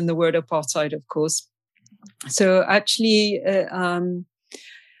other than the word apartheid, of course. So actually, I'm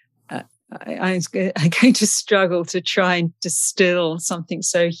going to struggle to try and distill something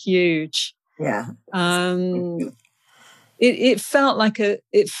so huge. Yeah. It felt like a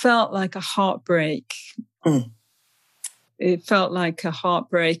heartbreak. Mm. It felt like a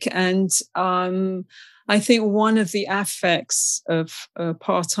heartbreak. And I think one of the affects of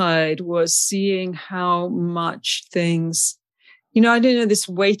apartheid was seeing how much things, I don't know, this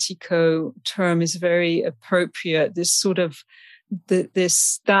Waitiko term is very appropriate. This sort of,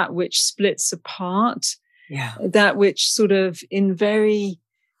 that which splits apart, that which sort of in very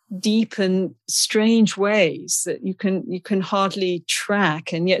deep and strange ways that you can hardly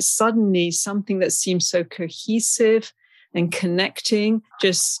track. And yet suddenly something that seems so cohesive and connecting,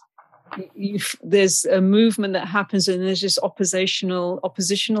 there's a movement that happens and there's this oppositional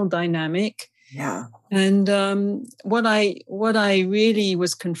dynamic. Yeah. And what I really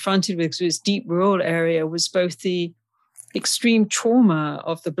was confronted with, this deep rural area, was both the extreme trauma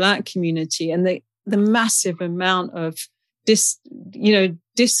of the Black community and the massive amount of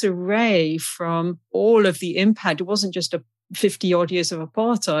disarray from all of the impact. It wasn't just a 50-odd years of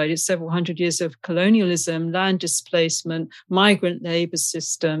apartheid, it's several hundred years of colonialism, land displacement, migrant labor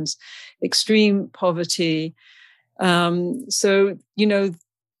systems, extreme poverty. So,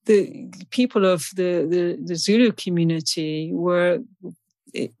 the people of the Zulu community were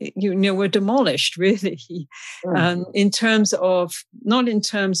demolished, really, not in terms of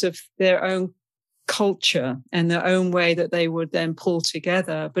their own culture and their own way that they would then pull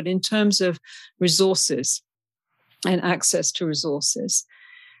together, but in terms of resources and access to resources.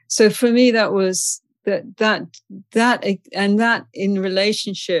 So for me, that was that in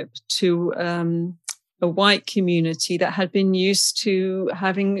relationship to a white community that had been used to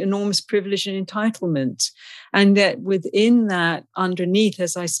having enormous privilege and entitlement. And that within that, underneath,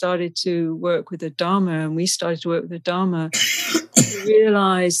 as I started to work with the Dharma, and we started to work with the Dharma, we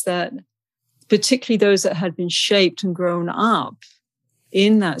realized that particularly those that had been shaped and grown up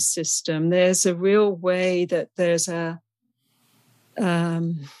in that system, there's a real way that there's a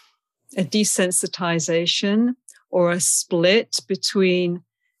desensitization or a split between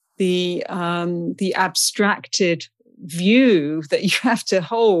the abstracted view that you have to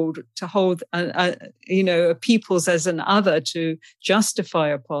hold peoples as an other to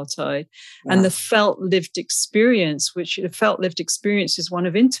justify apartheid, and the felt lived experience, which the felt lived experience is one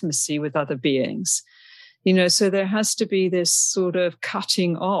of intimacy with other beings. So there has to be this sort of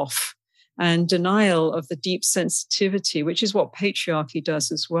cutting off and denial of the deep sensitivity, which is what patriarchy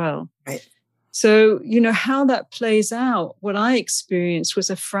does as well. Right. So, how that plays out, what I experienced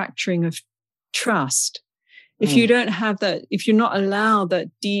was a fracturing of trust. If you don't have that, if you're not allowed that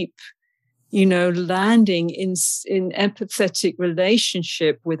deep, landing in empathetic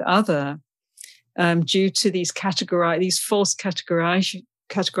relationship with other, due to these false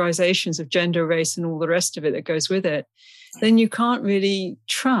categorizations of gender, race, and all the rest of it that goes with it, then you can't really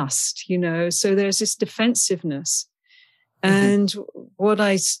trust, so there's this defensiveness. And what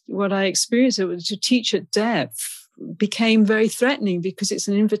I experienced, it was to teach at depth became very threatening, because it's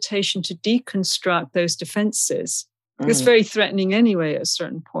an invitation to deconstruct those defenses. It's very threatening anyway at a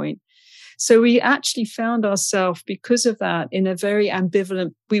certain point. So we actually found ourselves, because of that, in a very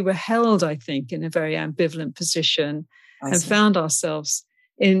ambivalent, we were held, I think, in a very ambivalent position, and found ourselves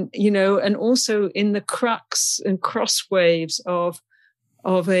in, and also in the crux and crosswaves of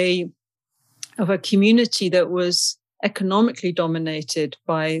a community that was economically dominated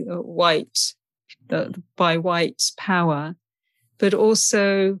by white power, but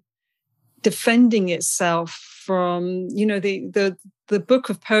also defending itself from, the book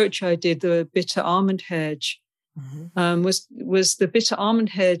of poetry I did, the Bitter Almond Hedge, was the bitter almond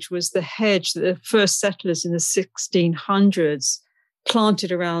hedge was the hedge that the first settlers in the 1600s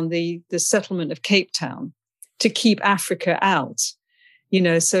planted around the settlement of Cape Town to keep Africa out.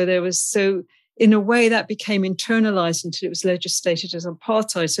 So in a way that became internalized until it was legislated as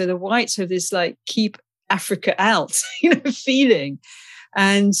apartheid. So the whites have this keep Africa out, feeling.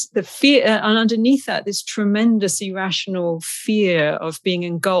 And the fear, and underneath that, this tremendous irrational fear of being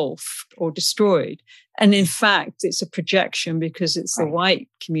engulfed or destroyed. And in fact, it's a projection, because it's the white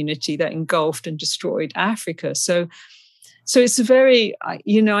community that engulfed and destroyed Africa. So So it's a very, I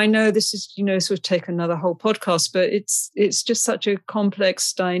know this is, sort of take another whole podcast, but it's just such a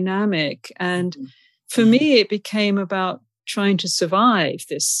complex dynamic. And for me, it became about trying to survive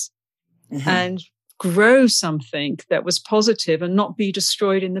this and grow something that was positive and not be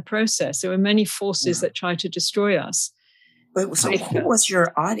destroyed in the process. There were many forces that tried to destroy us. So who was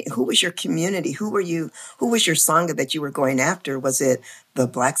your audience? Who was your community? Who was your Sangha that you were going after? Was it the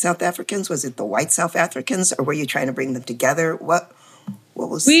Black South Africans? Was it the white South Africans? Or were you trying to bring them together? What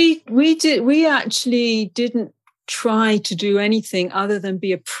was... We actually didn't try to do anything other than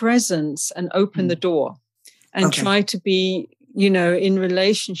be a presence and open the door and try to be, in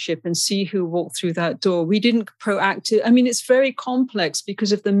relationship and see who walked through that door. We didn't proactive. I mean, it's very complex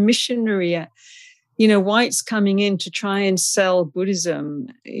because of the missionary, whites coming in to try and sell Buddhism,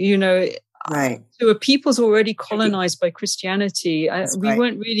 right. to a people's already colonized by Christianity. We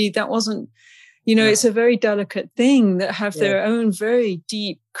weren't really, that wasn't, it's a very delicate thing that have their own very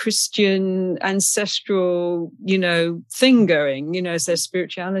deep Christian ancestral, thing going, as their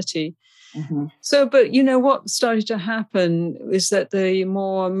spirituality. So, but what started to happen is that the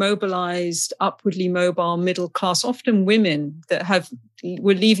more mobilized, upwardly mobile middle class, often women that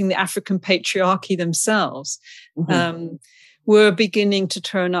were leaving the African patriarchy themselves, were beginning to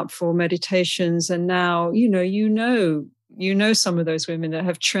turn up for meditations. And now, some of those women that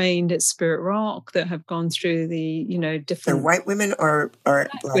have trained at Spirit Rock, that have gone through the, different... They're white women or black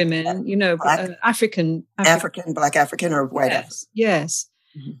women, black, African, Black African or white African? Yes.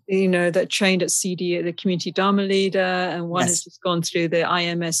 That trained at CD, the community Dharma leader, and one has just gone through the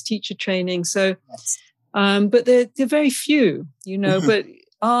IMS teacher training. So, but they're very few, but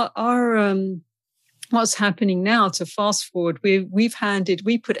our what's happening now, to fast forward, we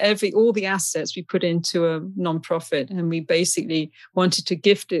put all the assets we put into a nonprofit, and we basically wanted to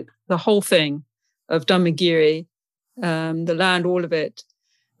gift it, the whole thing of Dhammagiri, the land, all of it,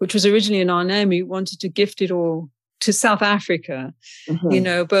 which was originally in our name. We wanted to gift it all to South Africa,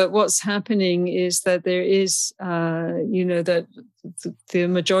 but what's happening is that there is, that the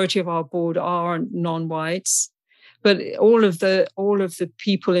majority of our board are non-whites, but all of the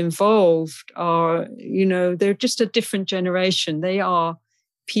people involved are, they're just a different generation. They are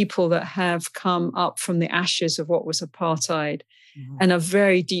people that have come up from the ashes of what was apartheid and are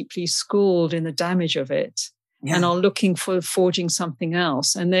very deeply schooled in the damage of it and are looking for forging something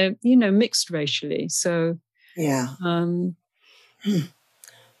else. And they're, mixed racially. So,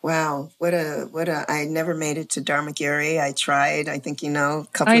 Wow. What a, I never made it to Dhammagiri. I tried, I think, a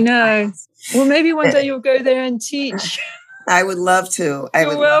couple I of know. times. Well, maybe one day you'll go there and teach. I would love to. I'd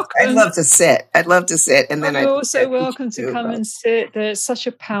welcome. love to sit. I'd love to sit. And then you're also welcome to come and sit there. It's such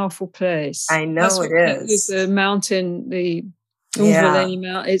a powerful place. I know it is. The mountain, the Umvaleni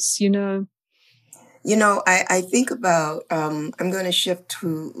Mountain. It's, I think about, I'm going to shift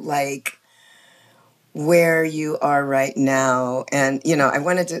to where you are right now. And,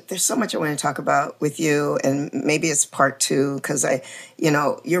 there's so much I want to talk about with you, and maybe it's part 2, because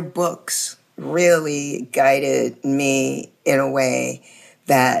your books really guided me in a way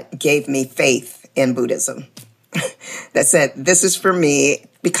that gave me faith in Buddhism. That said, this is for me,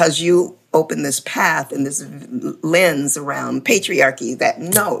 because you open this path and this lens around patriarchy that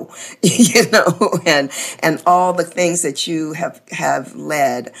and all the things that you have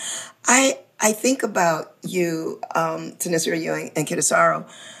led. I think about you, Thanissara, you and Thanissara.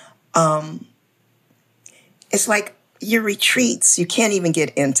 It's like your retreats, you can't even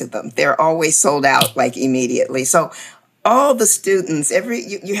get into them. They're always sold out immediately. So all the students,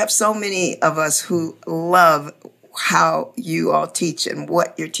 you have so many of us who love how you all teach and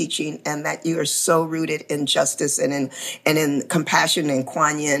what you're teaching, and that you are so rooted in justice and in compassion and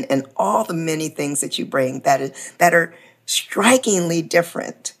Kuan Yin and all the many things that you bring that are strikingly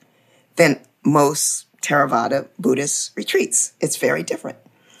different than most Theravada Buddhist retreats. It's very different.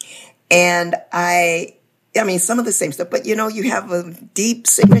 And I mean, some of the same stuff, but you have a deep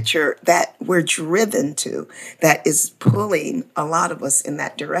signature that we're driven to, that is pulling a lot of us in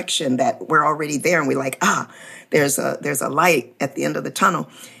that direction, that we're already there. And we're like, there's a light at the end of the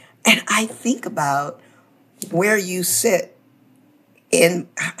tunnel. And I think about where you sit in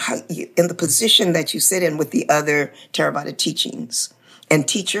the position that you sit in with the other Theravada teachings and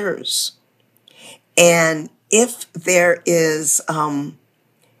teachers. And if there's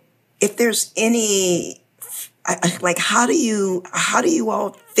any, how do you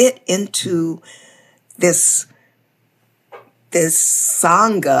all fit into this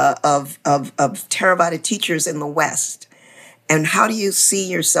Sangha of Theravada teachers in the West? And how do you see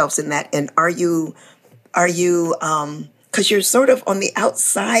yourselves in that? And are you, because you're sort of on the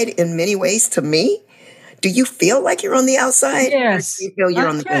outside in many ways to me. Do you feel like you're on the outside? Yes. Or do you feel you're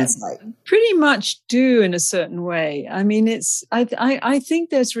on the inside? Pretty much do in a certain way. I mean, I think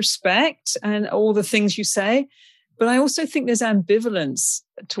there's respect and all the things you say, but I also think there's ambivalence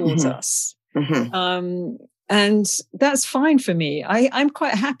towards us. And that's fine for me. I'm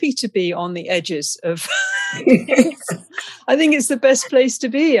quite happy to be on the edges of I think it's the best place to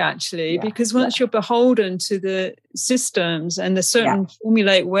be, actually, because once you're beholden to the systems and the certain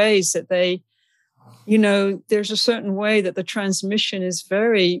formulaic ways that they, there's a certain way that the transmission is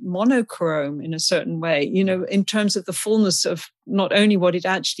very monochrome in a certain way, in terms of the fullness of not only what it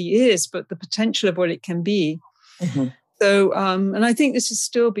actually is, but the potential of what it can be. So, and I think this is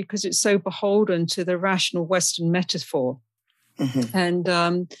still because it's so beholden to the rational Western metaphor. And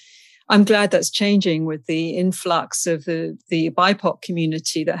I'm glad that's changing with the influx of the BIPOC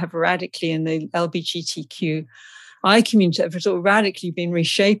community that have radically, and the LGBTQI community have sort of radically been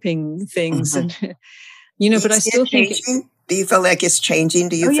reshaping things. And, but I still think do you feel like it's changing?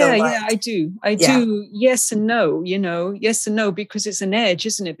 Do you feel like? Yeah, I do. I do. Yes and no, yes and no, because it's an edge,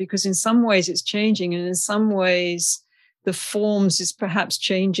 isn't it? Because in some ways it's changing, and in some ways the forms is perhaps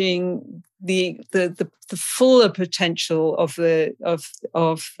changing the fuller potential of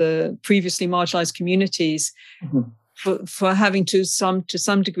the previously marginalized communities for having to some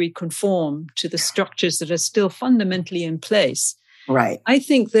degree conform to the structures that are still fundamentally in place. Right. I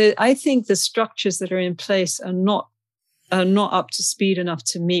think the structures that are in place are not up to speed enough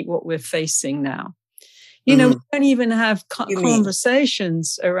to meet what we're facing now. We don't even have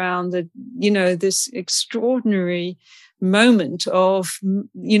conversations around this extraordinary moment of,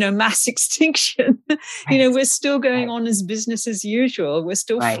 mass extinction. We're still going on as business as usual. We're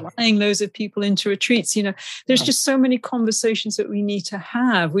still flying loads of people into retreats. There's just so many conversations that we need to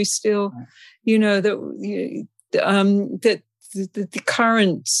have. We still, that the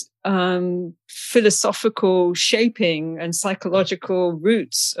current philosophical shaping and psychological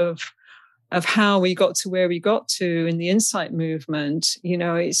roots of how we got to where we got to in the Insight movement,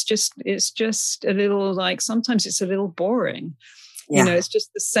 it's just a little, like, sometimes it's a little boring. It's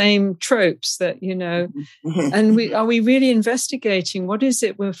just the same tropes that, and are we really investigating what is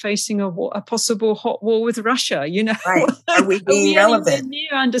it we're facing a possible hot war with Russia? Right. Are we being relevant?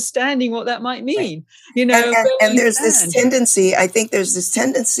 Near understanding what that might mean, and there's this tendency, I think there's this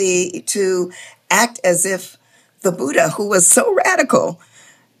tendency to act as if the Buddha, who was so radical,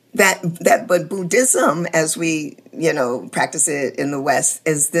 but Buddhism, as we, practice it in the West,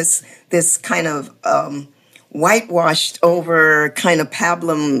 is this kind of whitewashed over kind of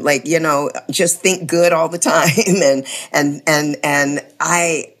pablum, like, just think good all the time. And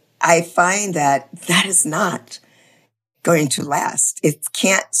I find that is not going to last. It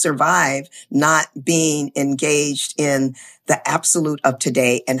can't survive not being engaged in the absolute of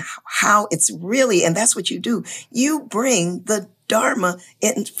today and how it's really, and that's what you do. You bring the Dharma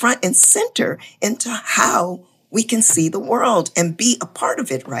in front and center into how we can see the world and be a part of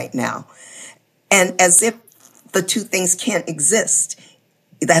it right now. And as if the two things can't exist.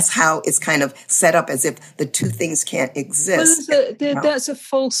 That's how it's kind of set up, as if the two things can't exist. Well, that's a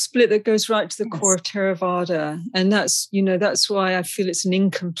false split that goes right to the core of Theravada. And that's why I feel it's an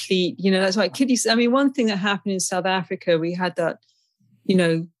incomplete, that's why one thing that happened in South Africa, we had that,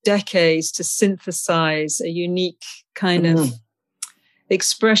 decades to synthesize a unique kind of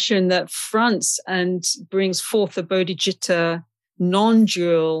expression that fronts and brings forth the bodhicitta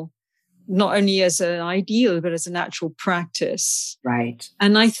non-dual, not only as an ideal, but as an actual practice. Right.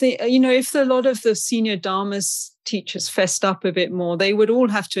 And I think, if a lot of the senior Dharmas teachers fessed up a bit more, they would all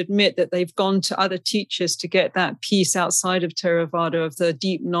have to admit that they've gone to other teachers to get that piece outside of Theravada of the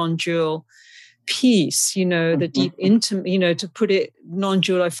deep non-dual piece, the deep intimate, to put it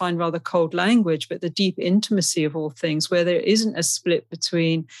non-dual, I find rather cold language, but the deep intimacy of all things, where there isn't a split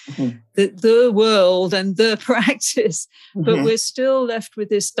between the world and the practice, but we're still left with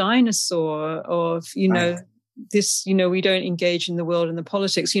this dinosaur of, this, we don't engage in the world and the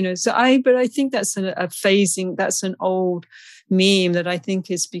politics, but I think that's a phasing, that's an old meme that I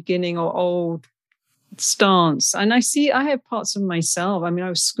think is beginning, or old stance. And I have parts of myself. I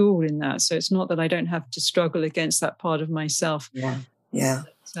was schooled in that, so it's not that I don't have to struggle against that part of myself. Yeah.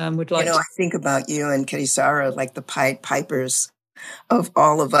 Would like I think about you and Thanissara, like the Pied Pipers of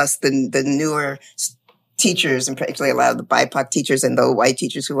all of us, the newer teachers, and particularly a lot of the BIPOC teachers and the white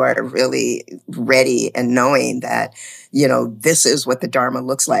teachers who are really ready and knowing that, this is what the Dharma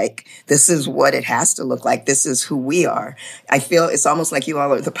looks like. This is what it has to look like. This is who we are. I feel it's almost like you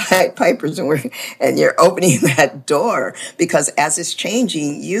all are the Pied Pipers, and you're opening that door, because as it's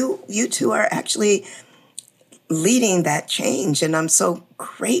changing, you two are actually leading that change. And I'm so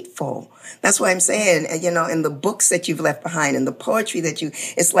grateful That's why I'm saying, in the books that you've left behind and the poetry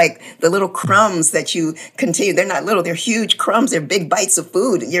it's like the little crumbs that you continue. They're not little, they're huge crumbs. They're big bites of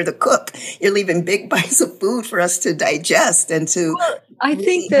food. You're the cook. You're leaving big bites of food for us to digest and to. Well, I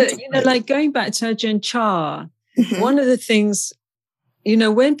think that, like going back to Ajahn Chah, one of the things,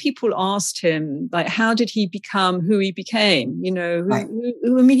 when people asked him, like, how did he become who he became? His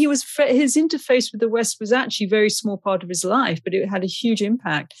interface with the West was actually a very small part of his life, but it had a huge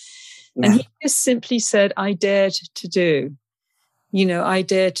impact. Yeah. And he just simply said, I dared to do. I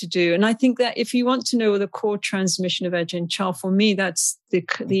dare to do. And I think that if you want to know the core transmission of Ajahn Chah, for me, that's the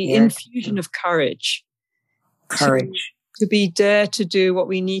infusion of courage. Courage. To be dare to do what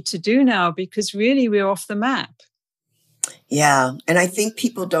we need to do now, because really we're off the map. Yeah. And I think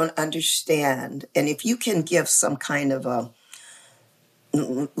people don't understand. And if you can give some kind of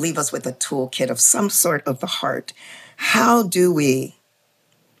leave us with a toolkit of some sort of the heart, how do we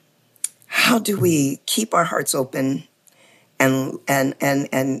keep our hearts open and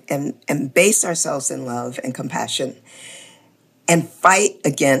base ourselves in love and compassion and fight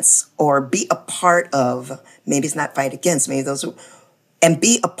against, or be a part of, maybe it's not fight against, maybe those, and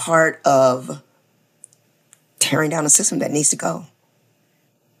be a part of tearing down a system that needs to go?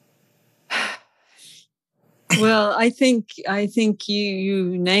 Well, I think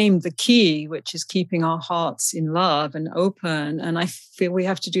you named the key, which is keeping our hearts in love and open. And I feel we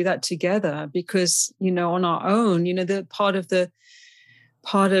have to do that together, because, on our own, the part of the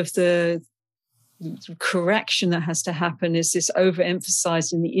correction that has to happen is this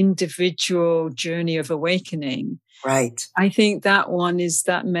overemphasizing the individual journey of awakening. Right. I think that one is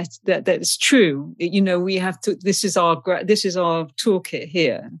that is true. We have to. This is our toolkit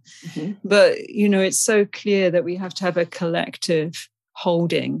here. Mm-hmm. But it's so clear that we have to have a collective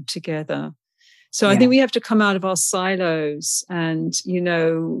holding together. So I think we have to come out of our silos and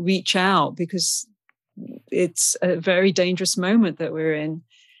reach out, because it's a very dangerous moment that we're in.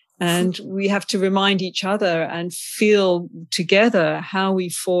 And we have to remind each other and feel together how we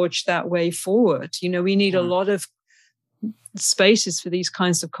forge that way forward. We need a lot of spaces for these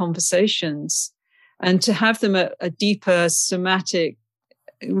kinds of conversations, and to have them at a deeper, somatic,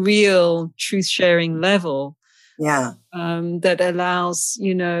 real truth-sharing level. Yeah. That allows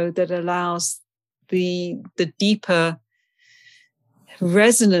the deeper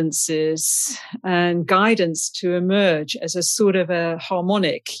resonances and guidance to emerge as a sort of a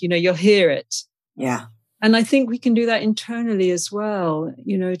harmonic. You'll hear it. Yeah. And I think we can do that internally as well,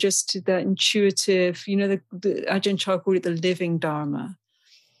 just to that intuitive, the Ajahn Chah called it the living Dharma.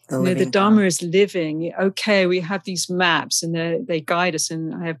 The Dharma is living. Okay, we have these maps and they guide us,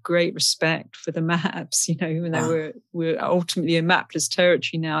 and I have great respect for the maps, even though we're ultimately a mapless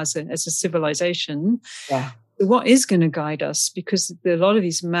territory now as a civilization. Yeah. What is going to guide us? Because a lot of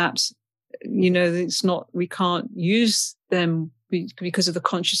these maps, we can't use them because of the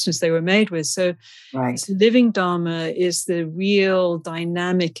consciousness they were made with. So this living Dharma is the real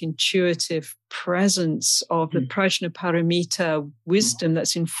dynamic, intuitive presence of the Prajnaparamita wisdom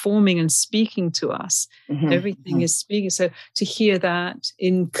that's informing and speaking to us. Mm-hmm. Everything is speaking. So to hear that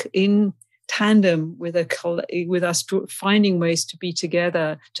in tandem with us finding ways to be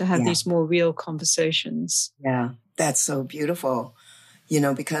together, to have these more real conversations. Yeah, that's so beautiful.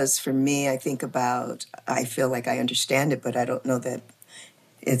 Because for me, I feel like I understand it, but I don't know that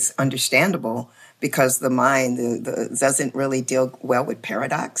it's understandable, because the mind doesn't really deal well with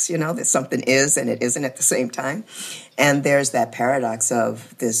paradox, that something is and it isn't at the same time. And there's that paradox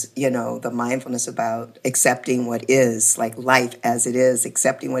of this, the mindfulness about accepting what is, like life as it is,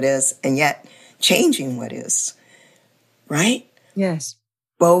 accepting what is, and yet changing what is, right? Yes.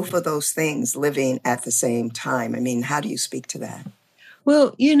 Both of those things living at the same time. I mean, how do you speak to that?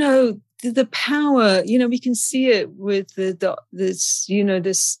 Well, the power, we can see it with this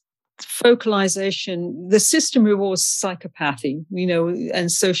focalization. The system rewards psychopathy, and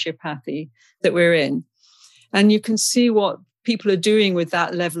sociopathy that we're in. And you can see what people are doing with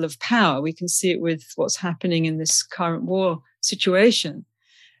that level of power. We can see it with what's happening in this current war situation.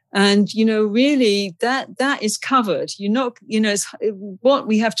 And, really that is covered. What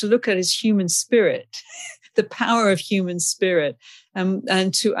we have to look at is human spirit, the power of human spirit,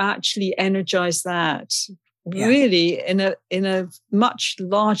 and to actually energize that really in a much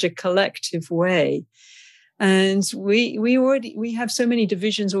larger collective way. And we have so many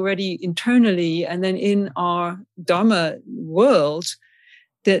divisions already internally, and then in our Dharma world,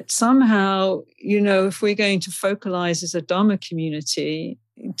 that somehow, if we're going to focalize as a Dharma community,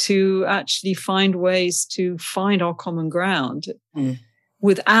 to actually find ways to find our common ground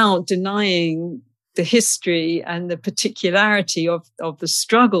without denying the history and the particularity of the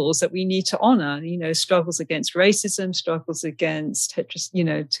struggles that we need to honor, struggles against racism, struggles against,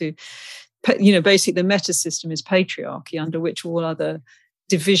 basically the meta system is patriarchy, under which all other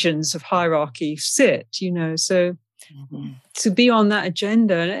divisions of hierarchy sit, so to be on that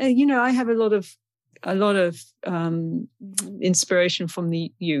agenda. And, I have a lot of inspiration from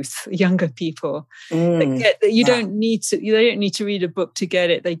the youth, younger people that get that they don't need to read a book to get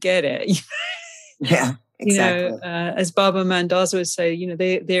it. They get it. Yeah, exactly. As Baba Mandaza would say,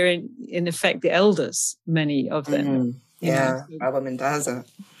 they're in effect the elders, many of them. Baba Mandaza.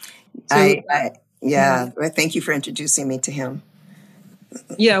 So, thank you for introducing me to him.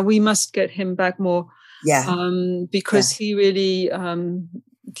 Yeah, we must get him back more. Because he really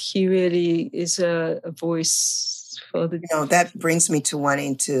is a voice for the. That brings me to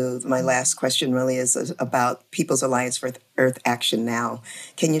my last question. Really is about People's Alliance for Earth Action Now.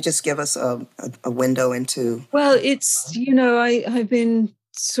 Can you just give us a window into? Well, it's I've been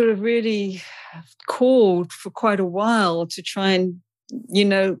sort of really called for quite a while to try and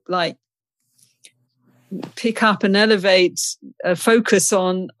pick up and elevate a focus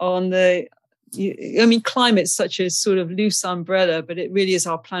on the. Climate's such a sort of loose umbrella, but it really is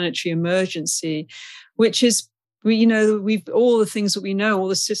our planetary emergency, which is, we've all the things that we know, all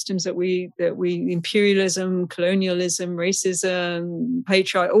the systems that we imperialism, colonialism, racism,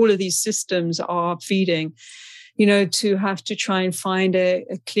 patriarchy, all of these systems are feeding, to have to try and find a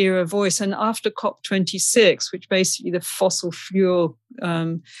clearer voice. And after COP26, which basically the fossil fuel,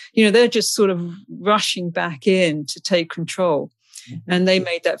 they're just sort of rushing back in to take control. And they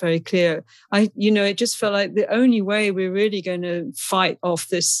made that very clear. It just felt like the only way we're really going to fight off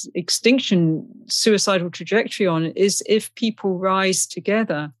this extinction suicidal trajectory on it is if people rise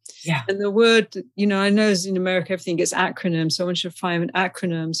together. Yeah. And the word, I know in America, everything gets acronyms. So I want you to find an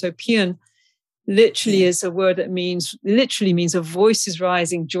acronym. So PIAN literally is a word that means a voices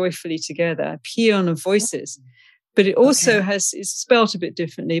rising joyfully together, PIAN of voices. But it also it's spelt a bit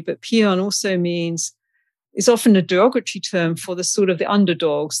differently, but PIAN also means, it's often a derogatory term for the sort of the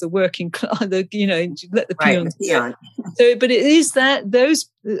underdogs, the working class, let the peons. Right, so, but it is that those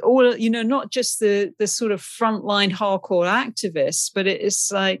all, not just the sort of frontline hardcore activists, but it is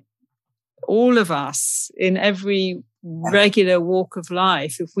like all of us in every regular walk of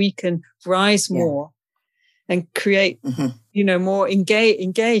life. If we can rise more and create, more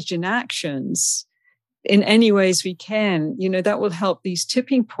engaged in actions in any ways we can, that will help these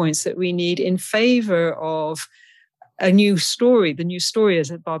tipping points that we need in favor of a new story. The new story,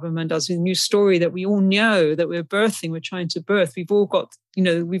 as Baba Mandaza, the new story that we all know that we're birthing, we're trying to birth. We've all got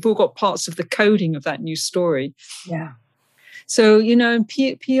parts of the coding of that new story. Yeah. So,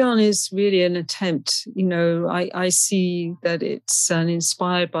 PIAN is really an attempt. I see that it's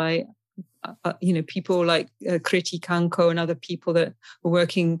inspired by, people like Kriti Kanko and other people that are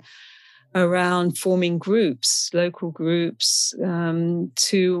working around forming groups, local groups,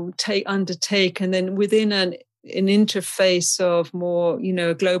 to undertake, and then within an interface of more,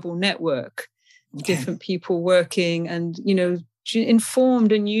 a global network, different people working and,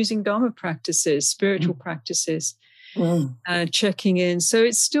 informed and using Dharma practices, spiritual practices, checking in. So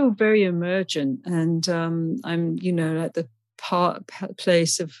it's still very emergent. And I'm, at the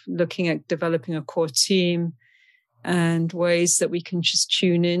place of looking at developing a core team and ways that we can just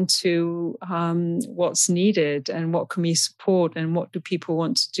tune into what's needed and what can we support and what do people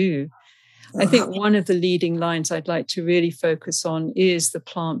want to do. I think one of the leading lines I'd like to really focus on is the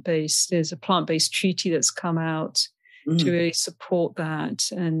plant-based. There's a plant-based treaty that's come out to really support that.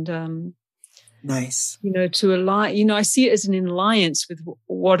 And nice. To align, I see it as an alliance with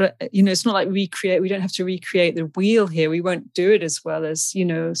what, it's not like we don't have to recreate the wheel here. We won't do it as well as,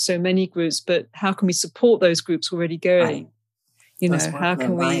 so many groups, but how can we support those groups already going? Right. How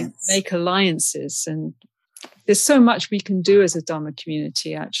can we make alliances? And there's so much we can do as a Dharma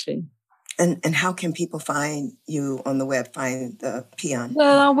community, actually. And how can people find you on the web, find the PIAN?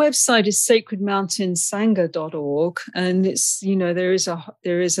 Well, our website is sacredmountainsangha.org, and it's, there is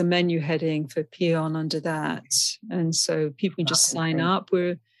a menu heading for PIAN under that. And so people can just sign up.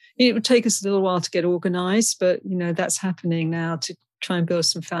 It would take us a little while to get organized, but, that's happening now to try and build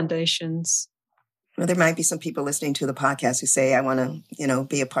some foundations. Well, there might be some people listening to the podcast who say, I want to,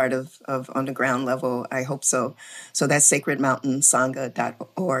 be a part of on the ground level. I hope so. So that's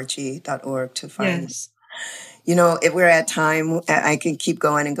sacredmountainsangha.org to find. Yes. If we're at time, I can keep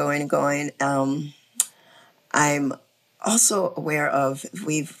going and going and going. I'm also aware of,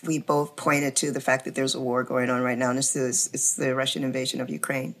 we both pointed to the fact that there's a war going on right now, and it's the Russian invasion of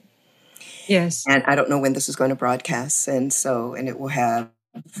Ukraine. Yes. And I don't know when this is going to broadcast. And it will have,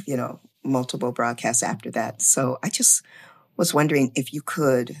 multiple broadcasts after that. So I just was wondering if we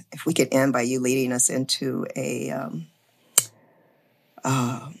could end by you leading us into a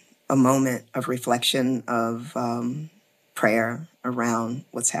moment of reflection, of prayer around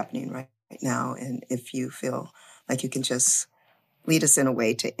what's happening right now. And if you feel like you can just lead us in a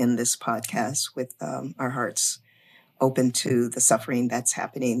way to end this podcast with our hearts open to the suffering that's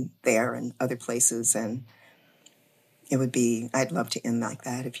happening there and other places. And I'd love to end like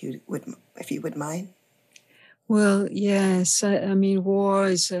that if you would mind. Well, yes. I mean, war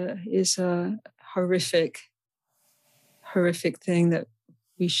is a horrific thing that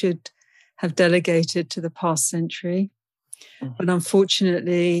we should have delegated to the past century. Mm-hmm. But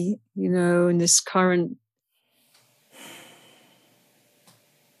unfortunately, in this current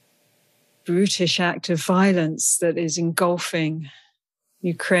brutish act of violence that is engulfing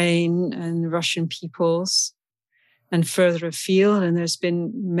Ukraine and Russian peoples and further afield, and there's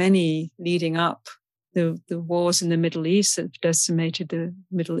been many leading up, the wars in the Middle East that have decimated the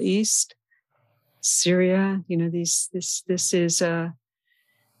Middle East, Syria, this is a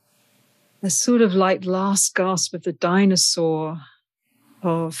sort of like last gasp of the dinosaur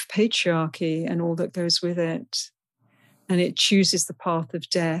of patriarchy and all that goes with it. And it chooses the path of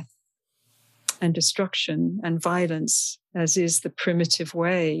death and destruction and violence, as is the primitive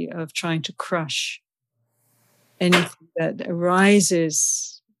way of trying to crush anything that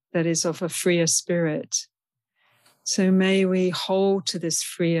arises that is of a freer spirit. So may we hold to this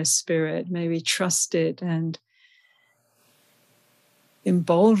freer spirit, may we trust it and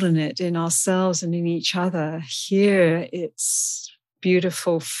embolden it in ourselves and in each other. Hear its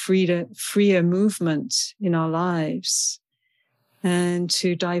beautiful freer movement in our lives, and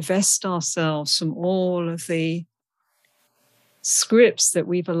to divest ourselves from all of the scripts that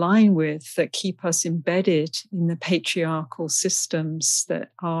we've aligned with that keep us embedded in the patriarchal systems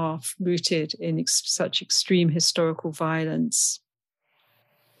that are rooted in such extreme historical violence.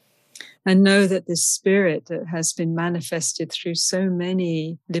 And know that this spirit that has been manifested through so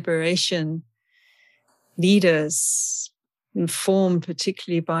many liberation leaders, informed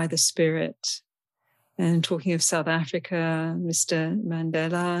particularly by the spirit. And talking of South Africa, Mr.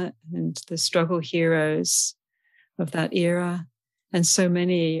 Mandela and the struggle heroes of that era, and so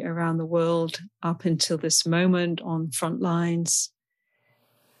many around the world up until this moment on front lines,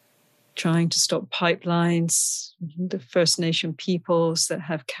 trying to stop pipelines, the First Nation peoples that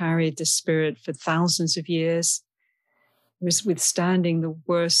have carried the spirit for thousands of years, withstanding the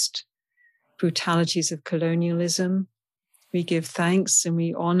worst brutalities of colonialism. We give thanks and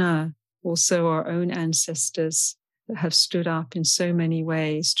we honor also our own ancestors that have stood up in so many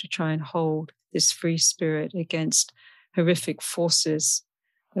ways to try and hold this free spirit against horrific forces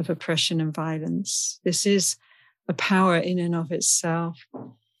of oppression and violence. This is a power in and of itself.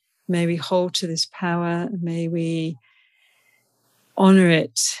 May we hold to this power. May we honor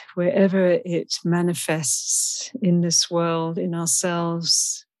it wherever it manifests in this world, in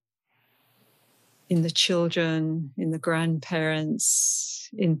ourselves, in the children, in the grandparents,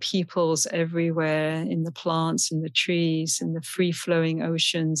 in peoples everywhere, in the plants, in the trees, in the free-flowing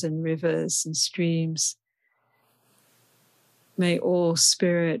oceans and rivers and streams. May all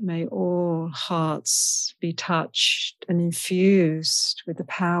spirit, may all hearts be touched and infused with the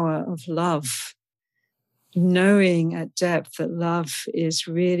power of love, knowing at depth that love is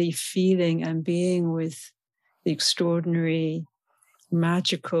really feeling and being with the extraordinary,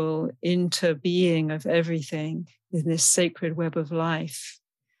 magical interbeing of everything in this sacred web of life,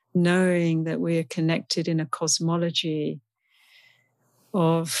 knowing that we are connected in a cosmology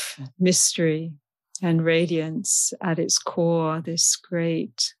of mystery and radiance at its core, this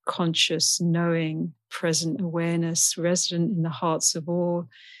great conscious knowing, present awareness, resident in the hearts of all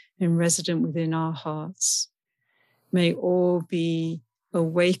and resident within our hearts. May all be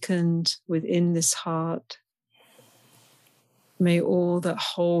awakened within this heart. May all that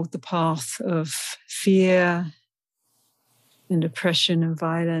hold the path of fear and oppression and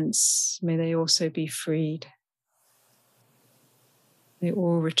violence, may they also be freed. May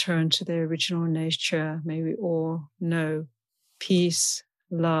all return to their original nature. May we all know peace,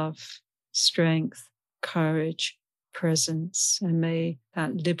 love, strength, courage, presence, and may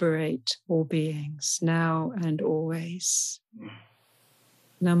that liberate all beings now and always.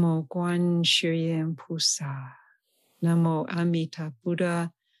 Namo Guan Shiryen Pusa. Namo Amita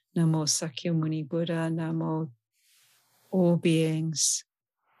Buddha. Namo Sakyamuni Buddha. Namo all beings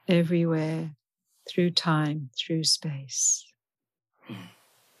everywhere, through time, through space.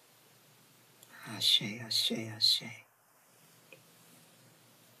 Ashe, ashe, ashe.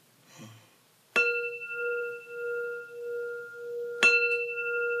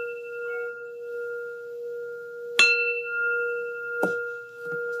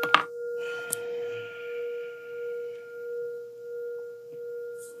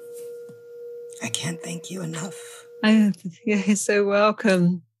 I can't thank you enough. You're so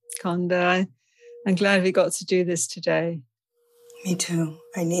welcome, Khanda. I'm glad we got to do this today. Me too.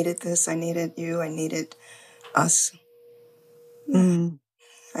 I needed this. I needed you. I needed us.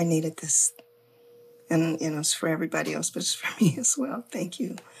 I needed this. And, it's for everybody else, but it's for me as well. Thank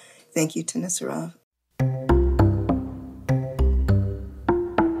you. Thank you, Thanissara.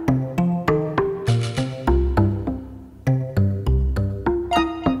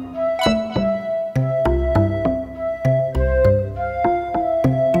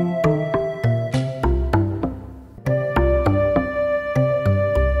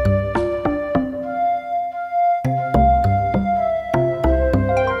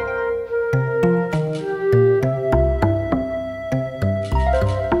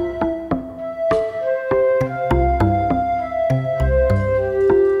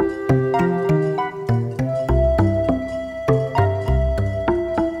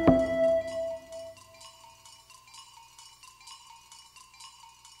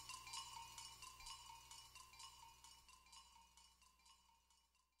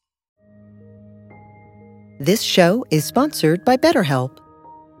 This show is sponsored by BetterHelp.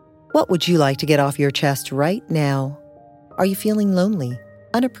 What would you like to get off your chest right now? Are you feeling lonely,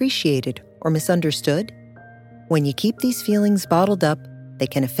 unappreciated, or misunderstood? When you keep these feelings bottled up, they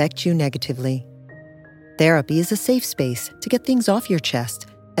can affect you negatively. Therapy is a safe space to get things off your chest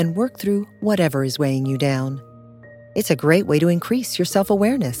and work through whatever is weighing you down. It's a great way to increase your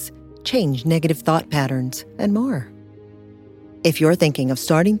self-awareness, change negative thought patterns, and more. If you're thinking of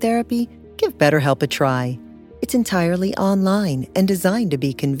starting therapy, give BetterHelp a try. It's entirely online and designed to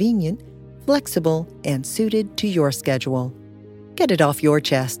be convenient, flexible, and suited to your schedule. Get it off your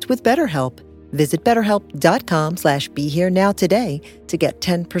chest with BetterHelp. Visit BetterHelp.com/BeHereNow today to get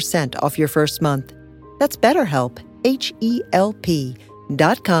 10% off your first month. That's BetterHelp,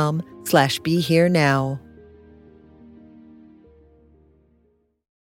 HELP.com/BeHereNow.